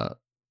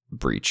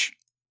Breach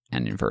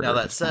and Inverter. Now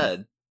that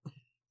said,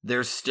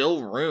 there's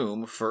still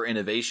room for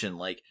innovation.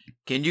 Like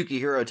Kenjuki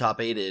Hero top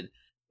 8'd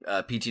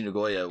PT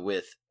Nagoya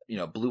with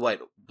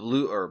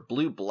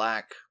blue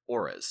black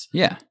auras.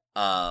 Yeah.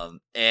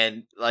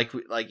 And like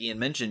Ian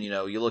mentioned,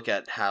 you look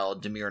at how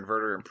Dimir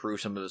Inverter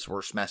improved some of his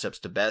worst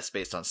matchups to best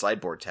based on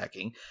sideboard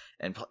teching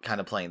and kind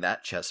of playing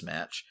that chess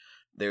match.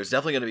 There's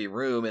definitely going to be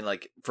room, and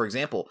for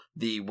example,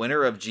 the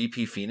winner of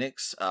GP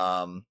Phoenix,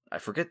 I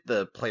forget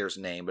the player's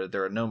name, but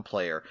they're a known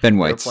player. Ben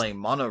Weiss. They're playing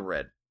mono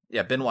red.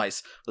 Yeah, Ben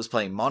Weiss was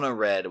playing mono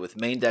red with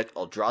main deck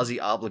Eldrazi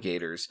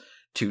Obligators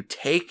to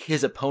take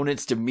his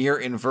opponent's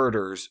Dimir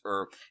Inverters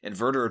or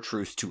Inverter of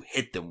Truth to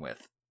hit them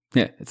with.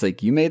 Yeah, it's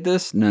like, you made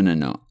this?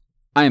 No.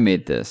 I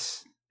made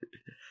this.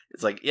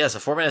 It's like, yes, a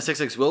 4-mana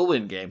 6/6 will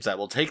win games. I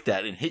will take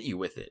that and hit you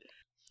with it.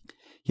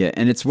 Yeah,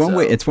 and it's one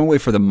way. It's one way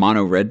for the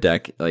mono red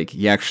deck. Like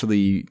he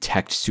actually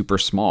teched super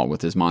small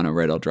with his mono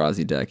red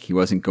Eldrazi deck. He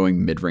wasn't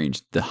going mid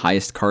range. The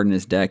highest card in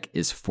his deck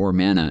is 4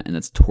 mana, and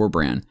that's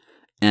Torbran,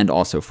 and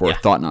also 4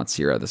 Thought-Knot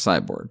Seer at the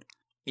sideboard.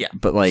 Yeah,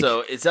 but like,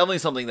 so it's definitely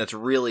something that's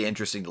really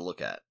interesting to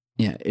look at.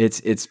 Yeah,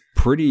 it's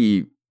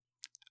pretty.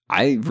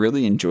 I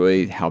really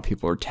enjoy how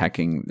people are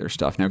teching their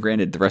stuff. Now,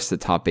 granted, the rest of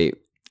the top 8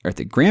 at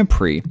the Grand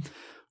Prix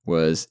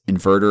was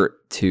Inverter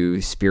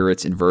to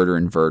Spirits,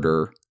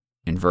 Inverter,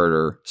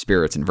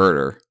 Spirits,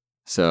 Inverter.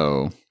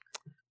 So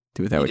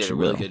do with that what you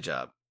will. You did a really good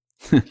job.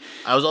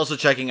 I was also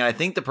checking, and I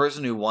think the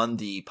person who won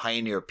the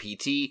Pioneer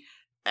PT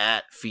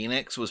at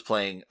Phoenix was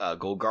playing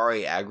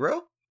Golgari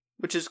Aggro,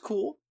 which is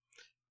cool.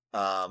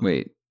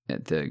 Wait,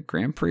 at the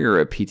Grand Prix or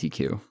at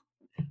PTQ?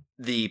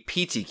 The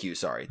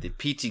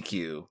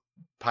PTQ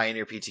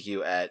Pioneer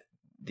PTQ at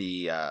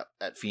the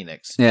at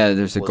Phoenix. Yeah,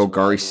 there's a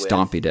Golgari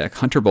Stompy deck.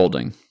 Hunter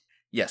Bolding.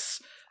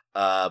 Yes.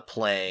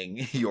 Playing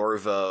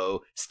Yorvo,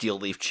 Steel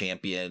Leaf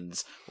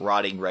Champions,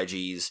 Rotting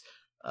Reggies,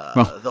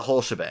 the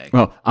whole shebang.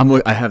 Well,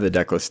 I have the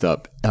deck list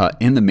up.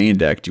 In the main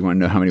deck, do you want to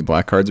know how many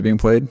black cards are being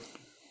played?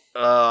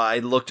 I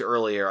looked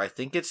earlier. I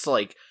think it's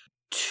like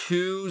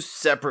 2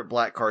 separate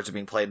black cards are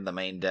being played in the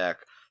main deck.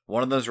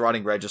 One of those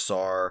Rotting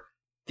Regisaur.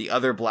 The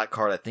other black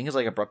card, I think, is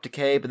like Abrupt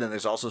Decay, but then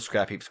there's also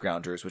Scrap Heap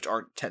Scroungers, which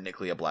aren't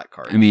technically a black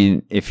card. I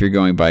mean, if you're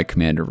going by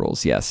Commander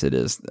rules, yes, it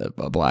is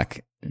a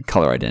black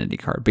color identity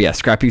card. But yeah,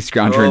 Scrap Heap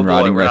Scrounger and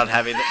Rotting We're not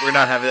having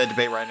that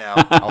debate right now.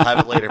 I'll have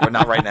it later, but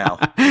not right now.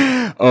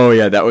 Oh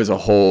yeah, that was a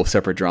whole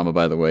separate drama,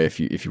 by the way. If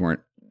you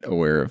weren't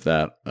aware of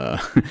that,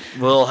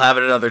 we'll have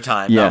it another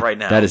time. Yeah, not right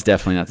now. That is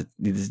definitely not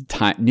the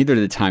time. Neither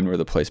the time nor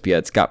the place. But yeah,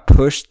 it's got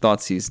Push,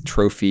 Thoughtseize,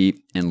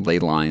 Trophy, and Ley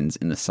Lines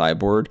in the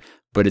sideboard.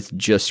 But it's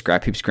just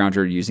Scrap Heap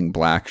Scrounger using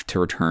black to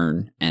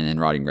return, and then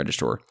Rotting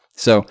Regisaur.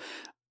 So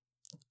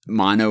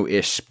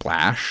mono-ish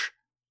splash.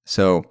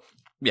 So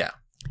yeah,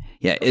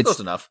 it's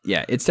close enough.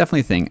 Yeah, it's definitely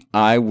a thing.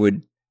 I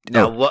would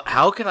now.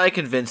 How can I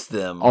convince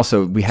them?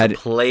 Also, we had to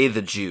play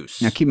the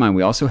juice. Now, keep in mind,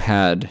 we also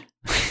had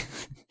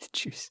the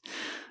juice.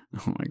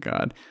 Oh my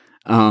god.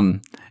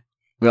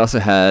 We also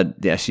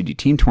had the SCG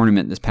team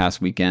tournament this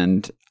past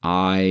weekend.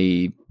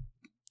 Harlan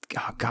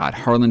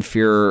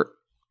Fear,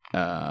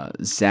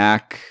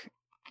 Zach,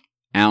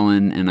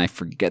 Allen, and I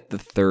forget the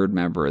third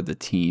member of the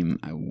team.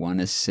 I want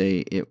to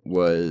say it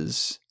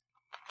was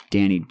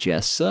Danny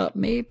Jessup,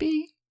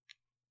 maybe?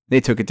 They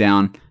took it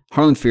down.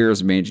 Harlan Fear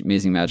is an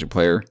amazing Magic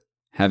player,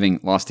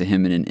 having lost to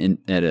him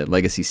at a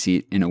legacy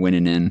seat in a win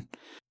and in.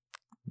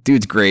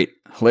 Dude's great.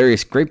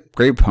 Hilarious. Great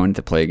opponent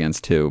to play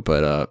against, too,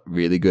 but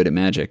really good at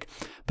Magic.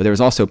 But there was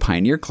also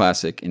Pioneer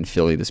Classic in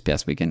Philly this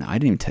past weekend. I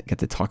didn't even get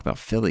to talk about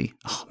Philly.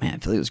 Oh,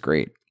 man, Philly was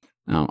great.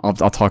 I'll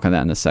talk on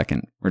that in a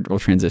second. We'll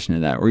transition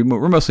to that. We're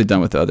mostly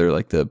done with the other,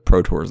 like the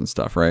Pro Tours and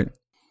stuff, right?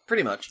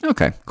 Pretty much.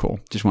 Okay, cool.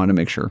 Just wanted to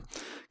make sure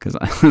because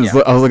I was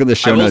looking at the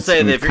show notes.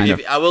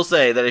 I will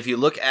say that if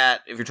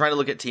you're trying to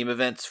look at team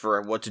events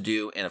for what to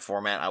do in a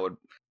format, I would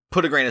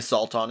put a grain of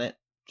salt on it.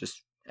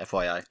 Just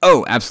FYI.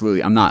 Oh,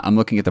 absolutely. I'm not. I'm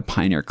looking at the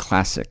Pioneer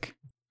Classic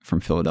from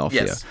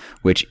Philadelphia,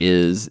 which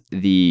is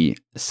the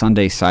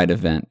Sunday side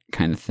event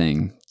kind of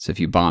thing. So if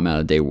you bomb out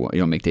of day one, you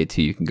don't make day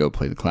 2, you can go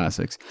play the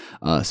classics.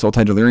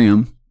 Sultai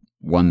Delirium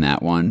won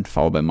that one,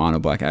 followed by Mono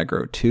Black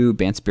Aggro at 2,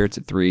 Bant Spirits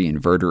at 3,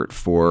 Inverter at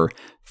 4,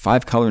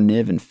 5-color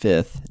Niv in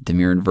 5th,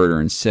 Dimir Inverter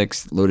in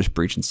 6th, Lotus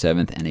Breach in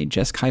 7th, and a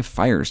Jeskai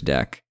Fires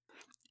deck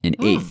in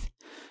 8th.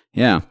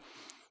 Yeah.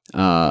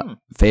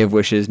 Fae of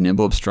Wishes,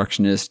 Nimble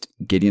Obstructionist,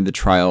 Gideon the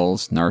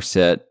Trials,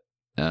 Narset,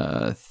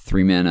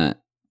 3 mana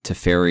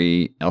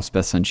Teferi,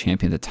 Elspeth Sun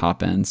Champion at the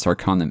top end,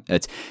 Sarkhan.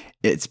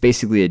 It's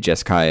basically a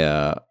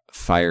Jeskai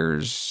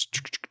Fires.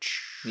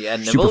 Yeah,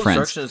 Nimble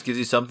Obstructionist gives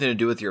you something to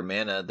do with your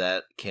mana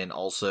that can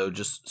also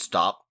just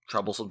stop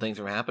troublesome things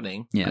from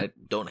happening. Yeah. I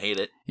don't hate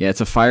it. Yeah,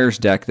 it's a Fires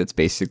deck that's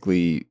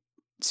basically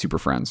Super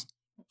Friends.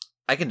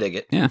 I can dig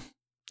it. Yeah.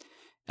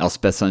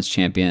 Elspeth Sun's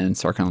Champion,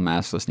 Sarkhan the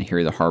Maskless,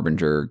 Nahiri the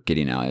Harbinger,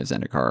 Gideon Ally of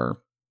Zendikar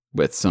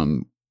with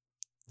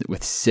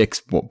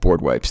 6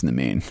 board wipes in the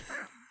main.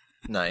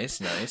 Nice.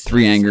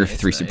 3 Anger,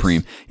 3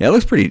 Supreme. Yeah, it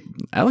looks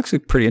like a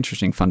pretty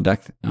interesting, fun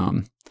deck.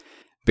 But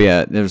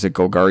yeah, there's a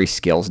Golgari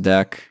Scales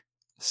deck.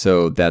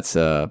 So that's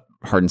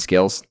Hardened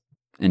Scales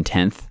in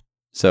 10th.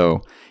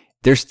 So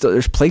there's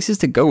places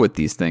to go with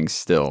these things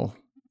still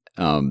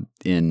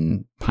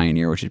in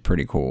Pioneer, which is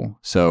pretty cool.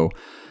 So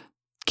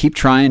keep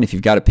trying. If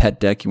you've got a pet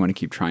deck, you want to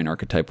keep trying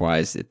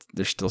archetype-wise.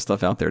 There's still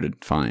stuff out there to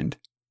find.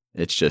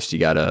 It's just you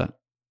got to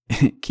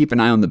keep an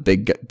eye on the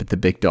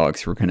big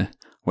dogs who are going to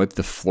wipe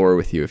the floor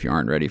with you if you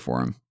aren't ready for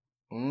them.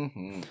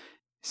 Mm-hmm.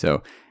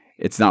 So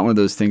it's not one of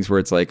those things where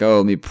it's like, oh,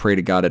 let me pray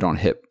to God I don't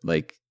hit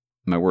like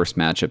my worst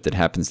matchup that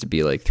happens to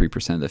be like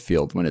 3% of the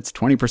field. When it's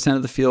 20%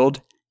 of the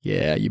field,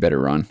 yeah, you better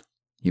run.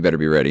 You better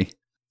be ready.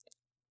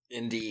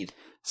 Indeed.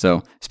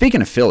 So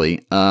speaking of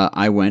Philly,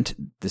 I went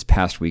this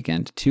past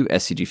weekend to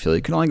SCG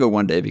Philly. Could only go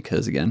one day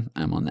because, again,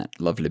 I'm on that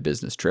lovely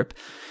business trip.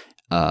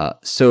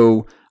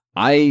 So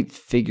I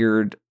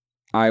figured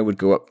I would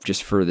go up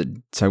just for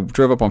so I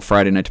drove up on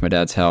Friday night to my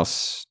dad's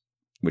house,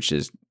 which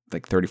is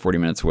like 30, 40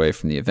 minutes away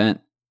from the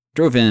event.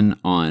 Drove in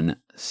on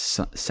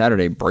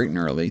Saturday bright and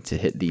early to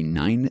hit the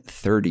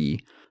 9:30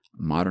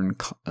 Modern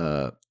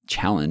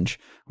Challenge,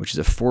 which is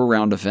a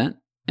 4-round event.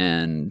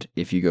 And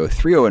if you go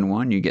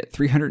 3-0-1, you get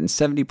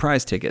 370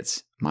 prize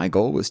tickets. My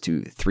goal was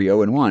to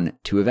 3-0-1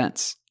 2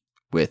 events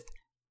with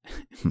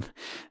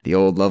the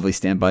old lovely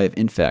standby of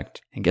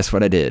Infect. And guess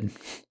what I did?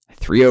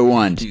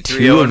 3-0-1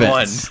 2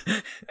 events.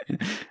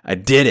 I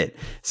did it.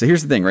 So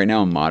here's the thing. Right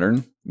now in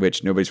Modern,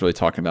 which nobody's really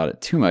talking about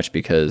it too much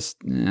because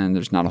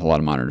there's not a whole lot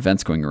of Modern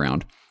events going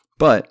around.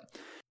 But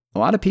a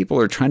lot of people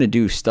are trying to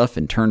do stuff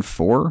in turn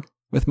 4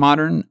 with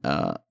Modern.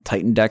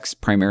 Titan decks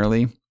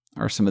primarily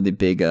are some of the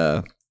big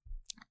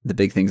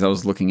things I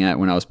was looking at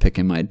when I was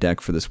picking my deck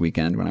for this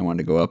weekend when I wanted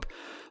to go up.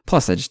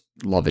 Plus, I just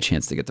love a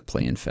chance to get to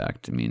play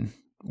Infect. I mean,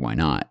 why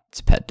not? It's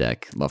a pet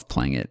deck. Love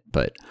playing it.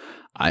 But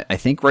I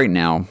think right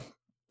now,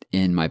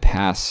 in my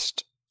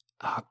past,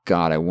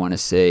 I want to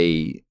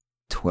say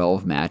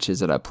 12 matches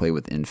that I play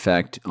with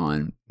Infect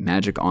on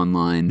Magic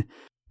Online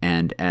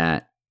and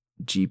at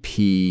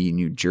GP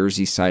New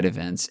Jersey side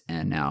events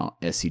and now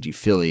SCG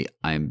Philly,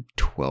 I'm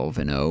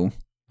 12-0.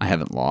 I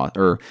haven't lost,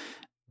 or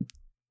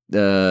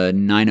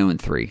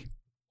 9-0-3.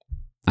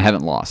 I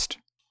haven't lost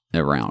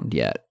a round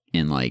yet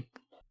in like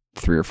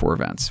 3 or 4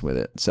 events with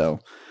it. So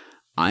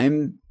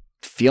I'm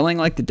feeling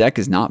like the deck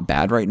is not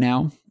bad right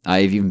now.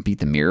 I've even beat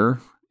the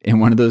Mirror in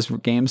one of those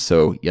games,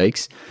 so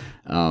yikes.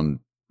 I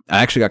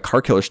actually got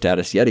Car Killer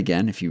status yet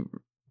again.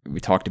 We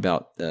talked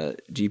about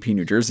GP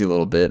New Jersey a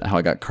little bit, how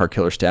I got Car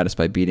Killer status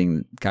by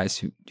beating guys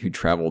who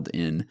traveled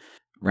in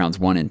rounds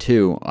 1 and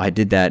 2. I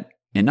did that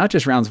in not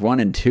just rounds 1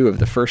 and 2 of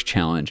the first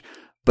challenge,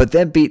 but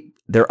then beat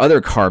their other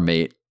car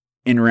mate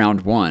in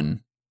round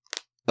 1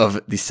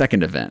 of the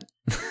second event.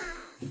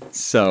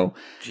 So,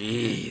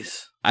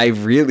 jeez, I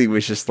really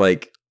was just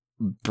like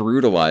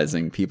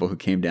brutalizing people who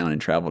came down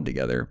and traveled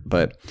together.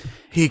 But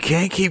he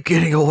can't keep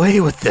getting away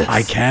with this.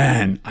 I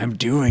can. I'm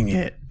doing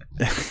it.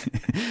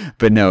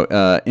 But no,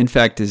 in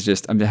fact,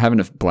 I'm having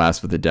a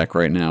blast with the deck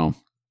right now.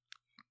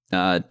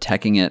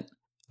 Teching it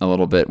a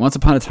little bit. Once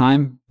Upon a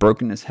Time,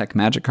 broken as heck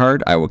Magic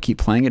card. I will keep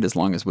playing it as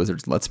long as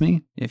Wizards lets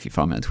me. If you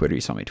follow me on Twitter,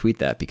 you saw me tweet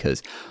that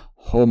because,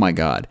 oh my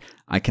God,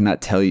 I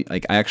cannot tell you.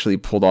 Like, I actually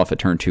pulled off a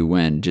turn 2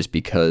 win just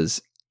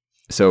because.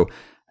 So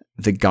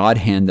the God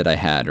hand that I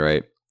had,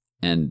 right?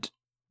 And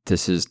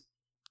this is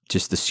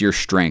just the sheer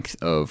strength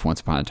of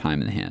Once Upon a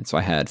Time in the hand. So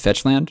I had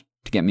Fetch Land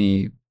to get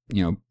me,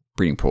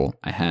 Breeding Pool.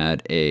 I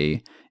had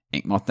a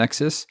Inkmoth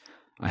Nexus.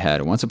 I had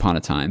a Once Upon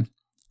a Time.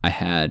 I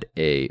had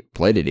a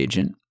Blighted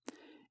Agent.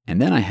 And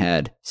then I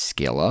had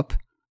Scale Up,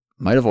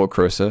 Might of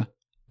Volcrosa,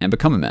 and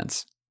Become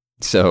Immense.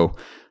 So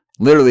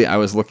literally I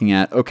was looking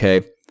at,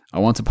 okay, a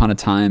Once Upon a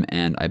Time,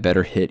 and I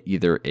better hit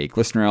either a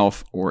Glistener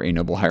Elf or a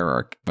Noble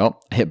Hierarch. Well,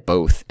 I hit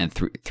both and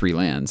 3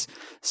 lands.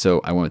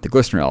 So I went with the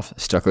Glistener Elf,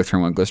 stuck with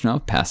turn 1 Glistener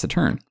Elf, passed the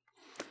turn.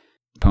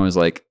 Opponent was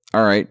like,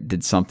 all right,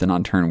 did something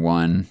on turn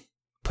 1,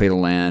 played a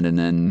land, and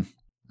then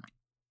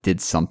did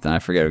something. I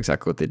forget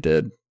exactly what they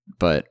did,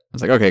 but I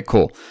was like, okay,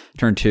 cool.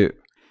 Turn 2,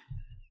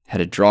 had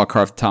to draw a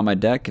card off the top of my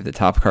deck. If the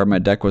top card of my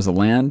deck was a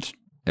land,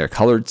 or a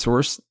colored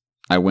source,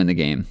 I win the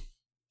game.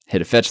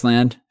 Hit a fetch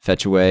land,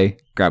 fetch away,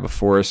 grab a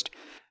forest,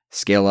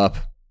 Scale Up,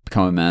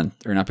 Become Immense,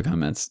 or not Become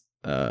Immense,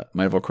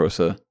 Might of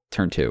Volcrosa,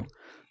 turn 2.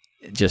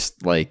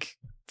 Just like,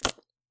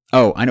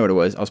 oh, I know what it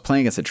was. I was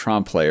playing against a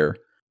Tron player,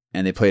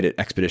 and they played an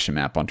Expedition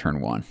map on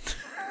turn 1.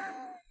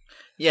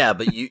 Yeah,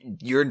 but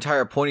your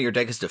entire point of your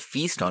deck is to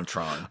feast on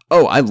Tron.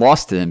 Oh, I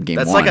lost to him game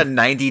 1. That's like a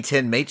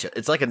 90-10 matchup.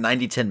 It's like a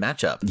 90-10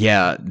 matchup.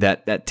 Yeah,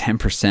 that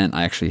 10%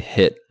 I actually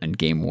hit in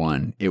game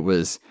 1. It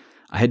was,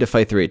 I had to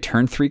fight through a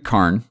turn 3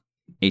 Karn,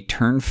 a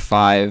turn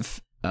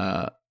 5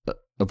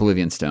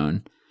 Oblivion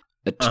Stone,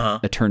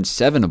 a turn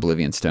 7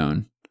 Oblivion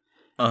Stone,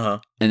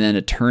 and then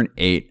a turn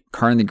 8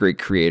 Karn the Great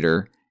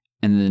Creator,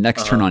 and then the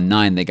next turn on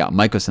 9 they got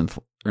Mycosynth,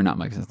 or not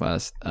Mycosynth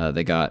Last,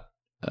 they got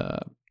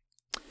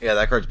yeah,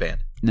 that card's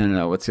banned.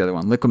 No, what's the other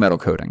one? Liquid Metal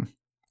Coating.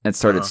 It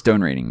started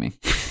stone raining me.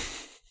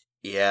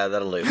 Yeah,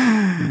 that'll do.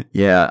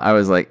 Yeah, I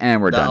was like,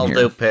 we're done here.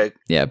 That'll do, pig.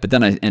 Yeah, but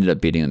then I ended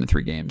up beating them in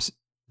 3 games.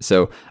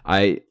 So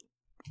I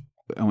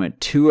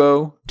went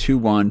 2-0,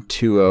 2-1,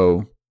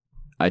 2-0,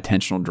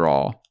 intentional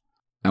draw.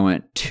 I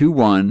went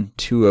 2-1,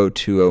 2-0,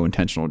 2-0,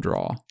 intentional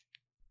draw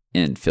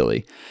in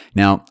Philly.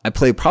 Now, I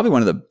played probably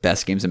one of the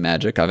best games of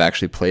Magic I've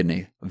actually played in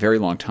a very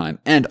long time,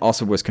 and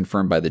also was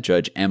confirmed by the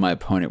judge and my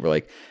opponent. Were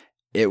like,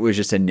 it was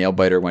just a nail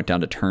biter, went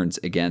down to turns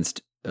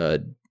against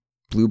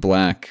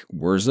blue-black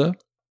Wurza.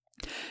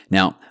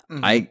 Now,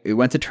 it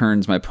went to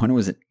turns. My opponent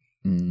was at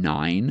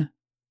 9,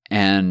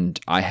 and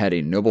I had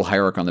a Noble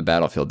Hierarch on the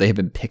battlefield. They had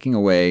been picking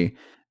away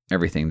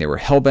everything. They were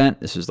hellbent.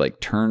 This was like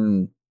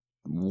turn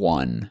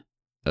 1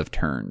 of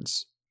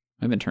turns.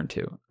 Might have been turn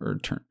 2, or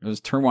it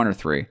was turn 1 or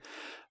 3.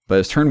 But it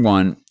was turn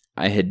 1.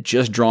 I had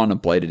just drawn a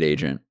Blighted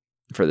Agent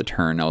for the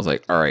turn. I was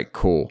like, all right,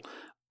 cool.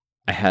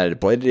 I had a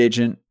Blighted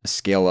Agent, a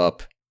Scale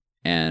Up,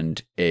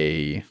 and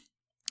a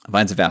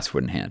Vines of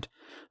Vastwood in hand.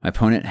 My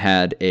opponent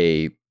had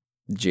a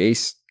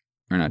Urza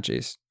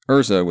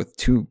with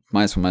 2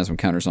 -1/-1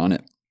 counters on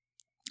it,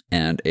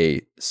 and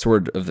a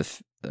sword of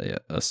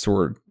a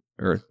sword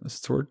or a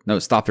sword? No,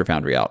 Thopter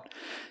Foundry out.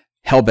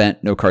 Hellbent,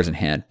 no cards in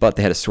hand, but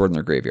they had a sword in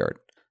their graveyard.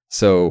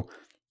 So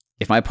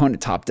if my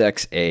opponent top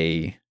decks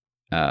a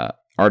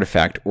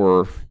artifact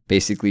or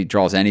basically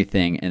draws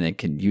anything and then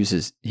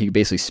he can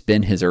basically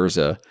spin his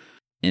Urza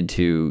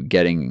into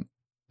getting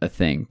a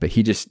thing, but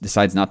he just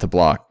decides not to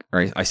block.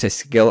 Or I say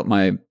scale up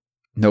my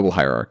Noble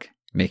Hierarch,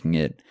 making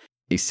it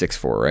a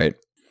 6/4, right?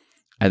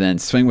 And then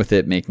swing with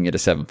it, making it a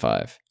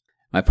 7/5.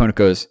 My opponent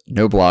goes,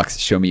 no blocks,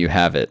 show me you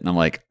have it. And I'm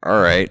like,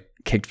 all right,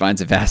 kicked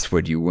Vines of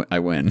Vastwood, I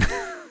win.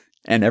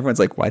 And everyone's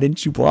like, why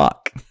didn't you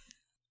block?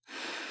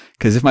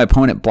 Because if my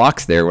opponent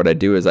blocks there, what I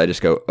do is I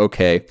just go,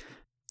 okay,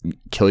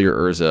 kill your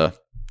Urza,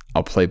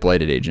 I'll play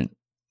Blighted Agent.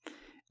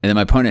 And then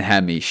my opponent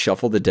had me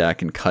shuffle the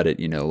deck and cut it,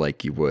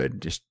 like you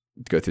would, just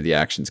go through the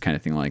actions kind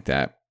of thing like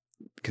that.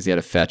 Because he had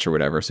a fetch or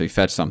whatever, so he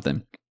fetched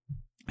something.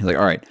 He's like,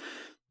 all right,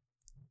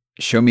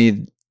 show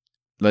me,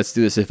 let's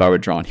do this if I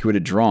would draw. He would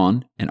have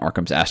drawn an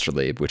Arkham's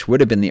Astrolabe, which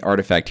would have been the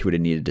artifact he would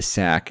have needed to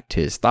sack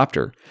to his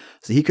Thopter.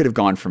 So he could have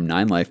gone from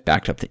 9 life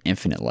back up to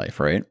infinite life,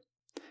 right?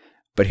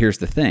 But here's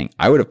the thing.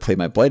 I would have played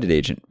my Blighted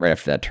Agent right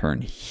after that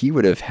turn. He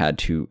would have had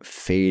to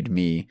fade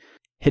me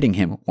hitting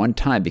him one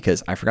time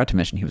because I forgot to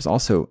mention he was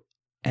also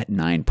at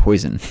 9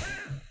 poison.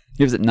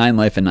 He was at 9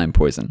 life and 9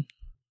 poison.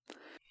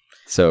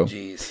 So,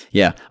 Jeez.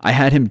 Yeah, I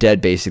had him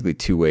dead basically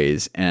 2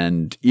 ways.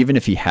 And even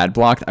if he had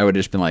blocked, I would have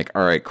just been like,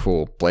 all right,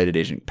 cool, Blighted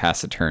Agent,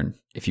 pass the turn.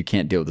 If you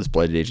can't deal with this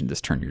Blighted Agent this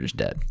turn, you're just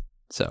dead.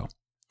 So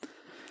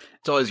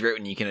it's always great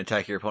when you can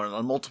attack your opponent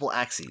on multiple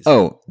axes.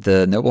 Oh,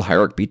 the Noble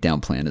Hierarch beatdown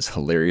plan is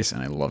hilarious,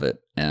 and I love it.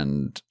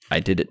 And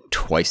I did it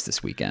twice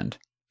this weekend,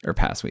 or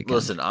past weekend.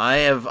 Listen, I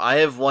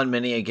have won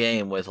many a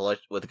game with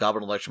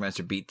Goblin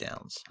Electromancer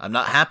beatdowns. I'm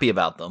not happy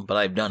about them, but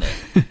I've done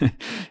it.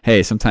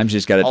 Hey, sometimes you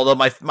just gotta. Although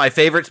my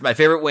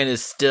favorite win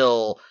is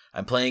still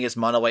I'm playing against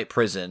Mono White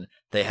Prison.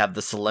 They have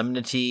the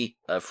Solemnity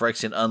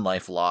Phyrexian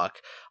Unlife lock.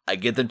 I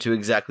get them to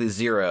exactly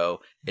 0,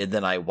 and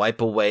then I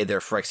wipe away their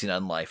Phyrexian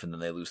Unlife, and then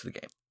they lose the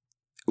game.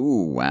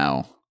 Ooh,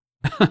 wow.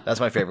 That's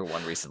my favorite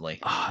one recently.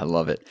 Oh, I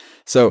love it.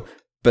 So,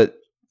 but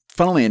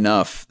funnily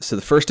enough, so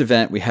the first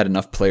event we had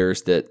enough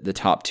players that the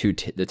top two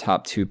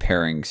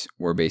pairings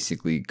were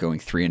basically going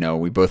 3-0.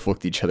 We both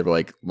looked at each other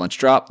like lunch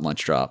drop,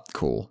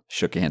 cool.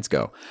 Shook hands,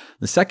 go.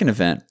 The second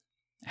event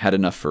had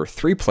enough for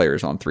 3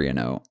 players on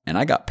 3-0, and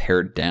I got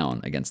paired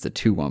down against a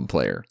 2-1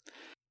 player,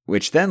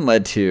 which then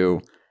led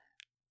to,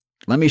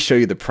 let me show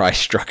you the prize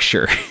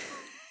structure.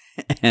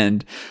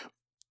 And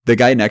the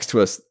guy next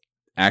to us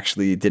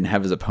actually didn't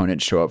have his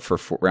opponent show up for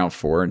round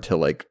 4 until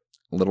like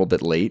a little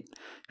bit late,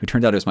 who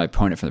turned out it was my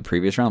opponent from the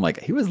previous round.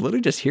 Like, he was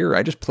literally just here.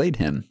 I just played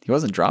him. He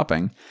wasn't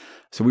dropping.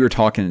 So we were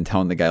talking and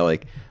telling the guy,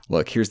 like,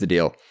 look, here's the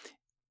deal.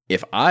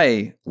 If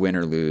I win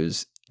or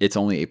lose, it's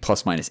only a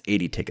plus minus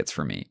 80 tickets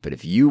for me. But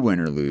if you win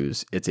or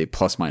lose, it's a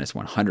plus minus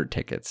 100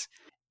 tickets.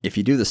 If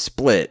you do the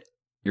split,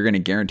 you're going to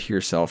guarantee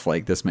yourself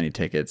like this many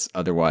tickets.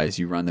 Otherwise,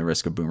 you run the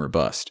risk of boom or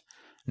bust.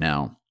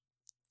 Now,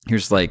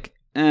 here's like,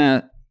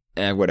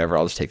 whatever.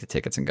 I'll just take the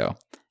tickets and go.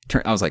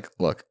 I was like,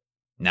 look,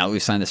 now that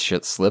we've signed this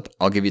shit slip,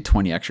 I'll give you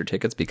 20 extra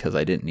tickets because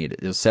I didn't need it.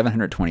 It was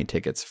 720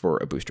 tickets for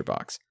a booster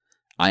box.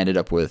 I ended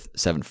up with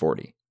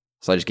 740.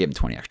 So I just gave him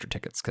 20 extra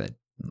tickets because I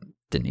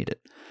didn't need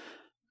it.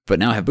 But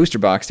now I have booster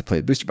box to play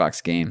the booster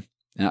box game.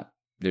 Now,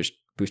 there's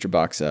booster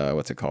box,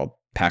 what's it called?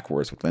 Pack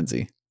Wars with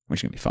Lindsay, which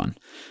is going to be fun.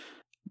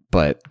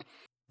 But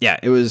yeah,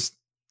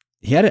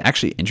 he had an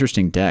actually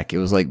interesting deck. It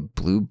was like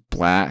blue,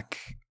 black,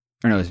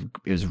 or no,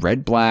 it was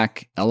red,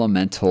 black,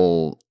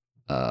 elemental,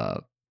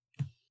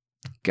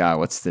 God,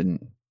 what's the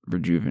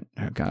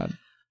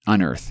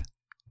Unearth.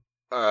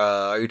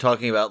 Are you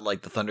talking about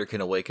like the Thunderkin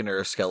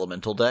Awakener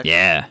Skelemental deck?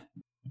 Yeah.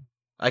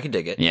 I can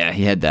dig it. Yeah,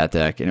 he had that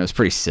deck, and it was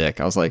pretty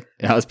sick. I was like,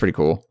 yeah, that was pretty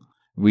cool.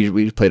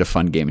 We played a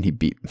fun game, and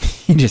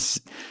he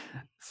just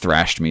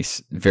thrashed me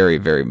very,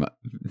 very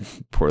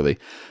poorly.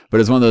 But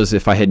it was one of those,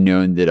 if I had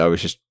known that I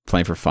was just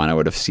playing for fun, I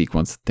would have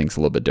sequenced things a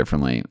little bit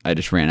differently. I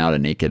just ran out a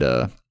naked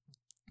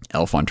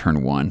elf on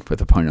turn 1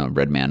 with opponent on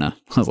red mana.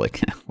 I was like,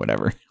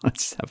 whatever,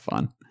 let's have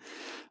fun.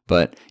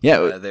 But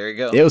yeah, there you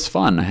go. It was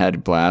fun. I had a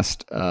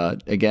blast.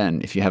 Again,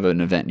 if you have an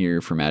event near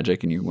you for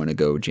Magic and you want to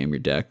go jam your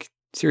deck,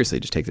 seriously,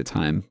 just take the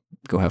time,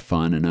 go have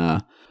fun,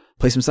 and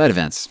play some side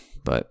events.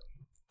 But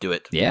do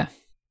it. Yeah,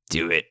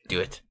 do it. Do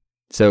it.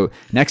 So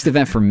next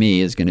event for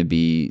me is going to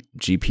be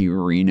GP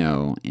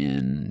Reno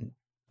in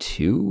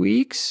 2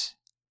 weeks.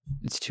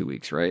 It's 2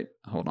 weeks, right?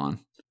 Hold on.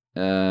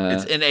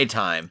 It's in a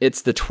time.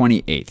 It's the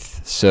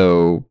 28th.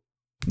 So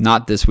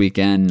not this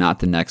weekend, not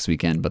the next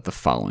weekend, but the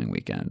following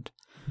weekend.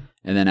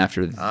 And then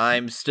after,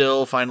 I'm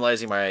still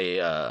finalizing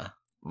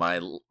my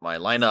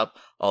lineup.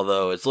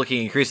 Although it's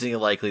looking increasingly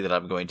likely that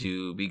I'm going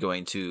to be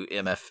going to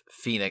MF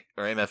Phoenix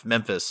or MF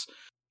Memphis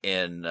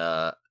in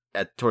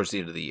towards the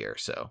end of the year.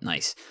 So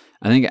nice.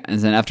 I think, and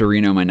then after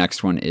Reno, my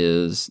next one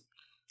is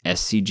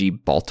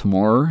SCG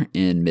Baltimore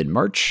in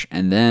mid-March,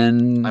 and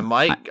then I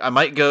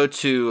might go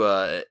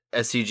to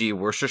SCG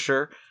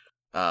Worcestershire,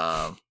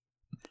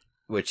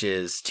 which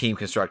is team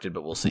constructed,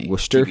 but we'll see.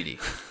 Worcester.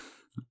 TBD.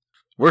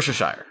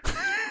 Worcestershire.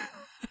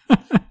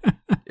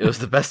 It was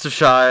the best of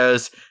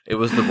shires. It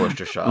was the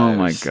Worcestershire. Oh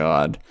my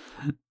god.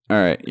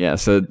 All right, yeah.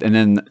 So, and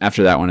then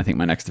after that one, I think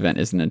my next event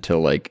isn't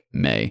until like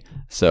May.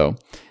 So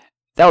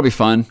that'll be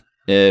fun.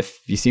 If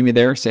you see me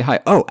there, say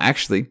hi. Oh,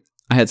 actually,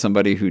 I had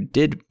somebody who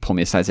did pull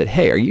me aside and said,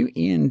 "Hey, are you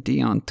Ian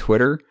D on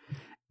Twitter?"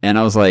 And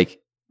I was like,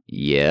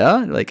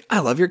 "Yeah." Like, I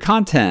love your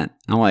content.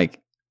 I'm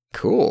like,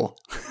 "Cool."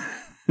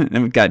 And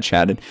then we got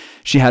chatted.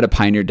 She had a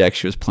Pioneer deck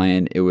she was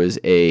playing. It was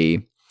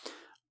a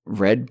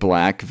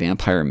red-black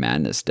Vampire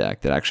Madness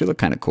deck that actually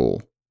looked kind of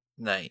cool.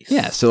 Nice.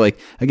 Yeah, so like,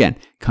 again,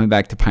 coming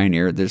back to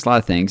Pioneer, there's a lot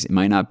of things. It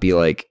might not be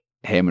like,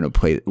 hey, I'm going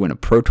to win a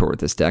Pro Tour with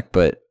this deck,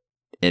 but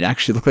it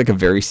actually looked like a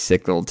very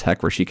sick little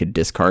tech where she could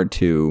discard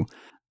to,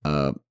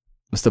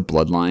 what's the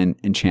Bloodline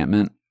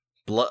enchantment?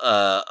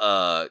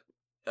 Oh,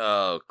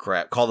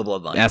 crap. Call the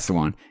Bloodline. That's the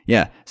one.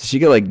 Yeah, so she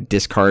could like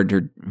discard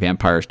her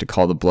vampires to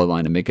call the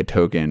Bloodline to make a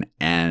token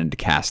and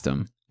cast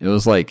them. It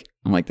was like,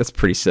 I'm like, that's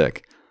pretty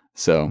sick.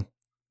 So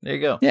there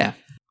you go. Yeah.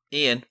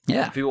 Ian,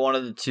 yeah. If people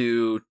wanted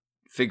to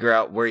figure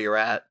out where you're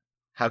at,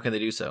 how can they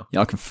do so?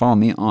 Y'all can follow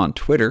me on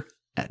Twitter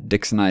at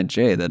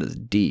DixonIJ. That is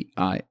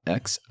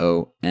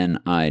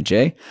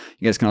DIXONIJ.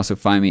 You guys can also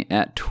find me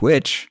at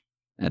Twitch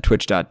at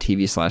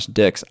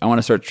twitch.tv/Dix. I want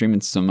to start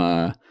streaming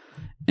some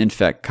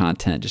Infect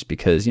content just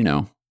because, you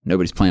know,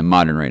 nobody's playing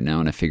Modern right now,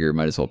 and I figure I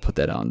might as well put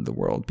that out into the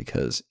world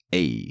because,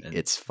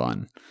 it's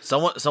fun.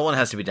 Someone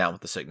has to be down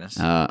with the sickness.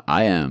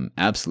 I am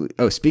absolutely.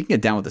 Oh, speaking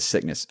of down with the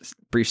sickness,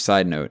 brief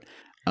side note.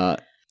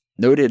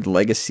 Noted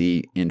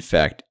Legacy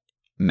Infect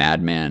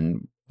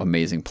Madman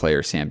amazing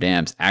player Sam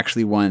Dams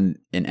actually won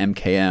an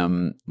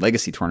MKM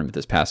Legacy tournament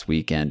this past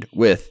weekend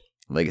with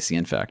Legacy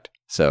Infect.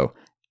 So,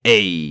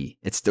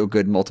 it's still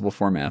good in multiple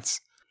formats.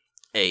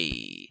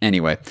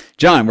 Anyway,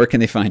 John, where can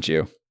they find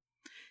you?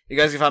 You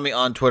guys can find me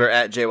on Twitter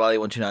at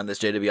JWiley129. That's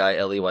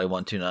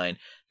JWILEY129. You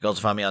can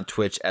also find me on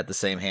Twitch at the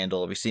same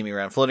handle. If you see me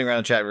floating around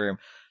the chat room,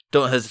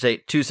 don't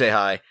hesitate to say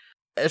hi.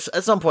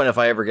 At some point, if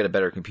I ever get a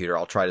better computer,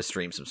 I'll try to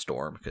stream some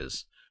Storm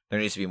because there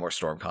needs to be more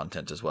Storm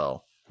content as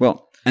well.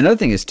 Well, another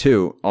thing is,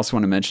 too, also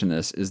want to mention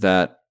this, is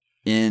that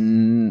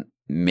in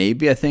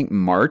maybe, I think,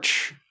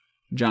 March,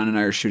 John and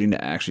I are shooting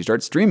to actually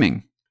start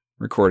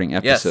recording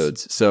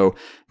episodes. Yes. So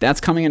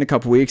that's coming in a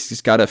couple weeks.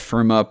 Just got to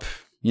firm up,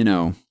 you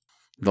know,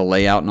 the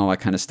layout and all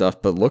that kind of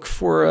stuff. But look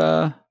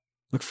for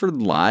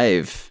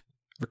live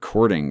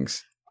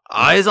recordings.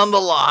 Eyes on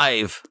the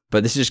live.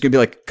 But this is just going to be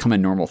like a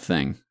normal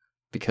thing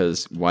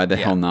because why the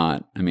hell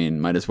not? I mean,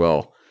 might as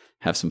well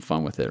have some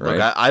fun with it, right?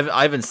 Look,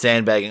 I've been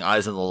sandbagging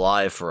Eyes on the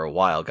Live for a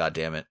while,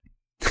 goddammit.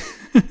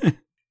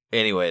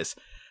 Anyways,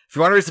 if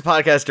you want to reach the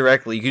podcast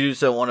directly, you can do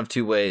so one of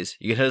two ways.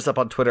 You can hit us up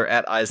on Twitter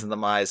at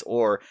EyesOnTheMize,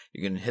 or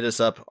you can hit us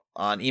up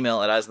on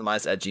email at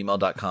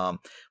eyesonthemize@gmail.com.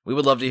 We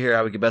would love to hear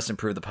how we could best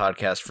improve the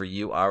podcast for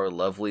you, our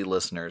lovely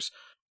listeners.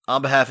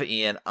 On behalf of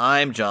Ian,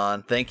 I'm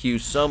John. Thank you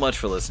so much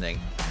for listening,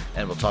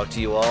 and we'll talk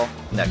to you all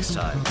next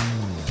time.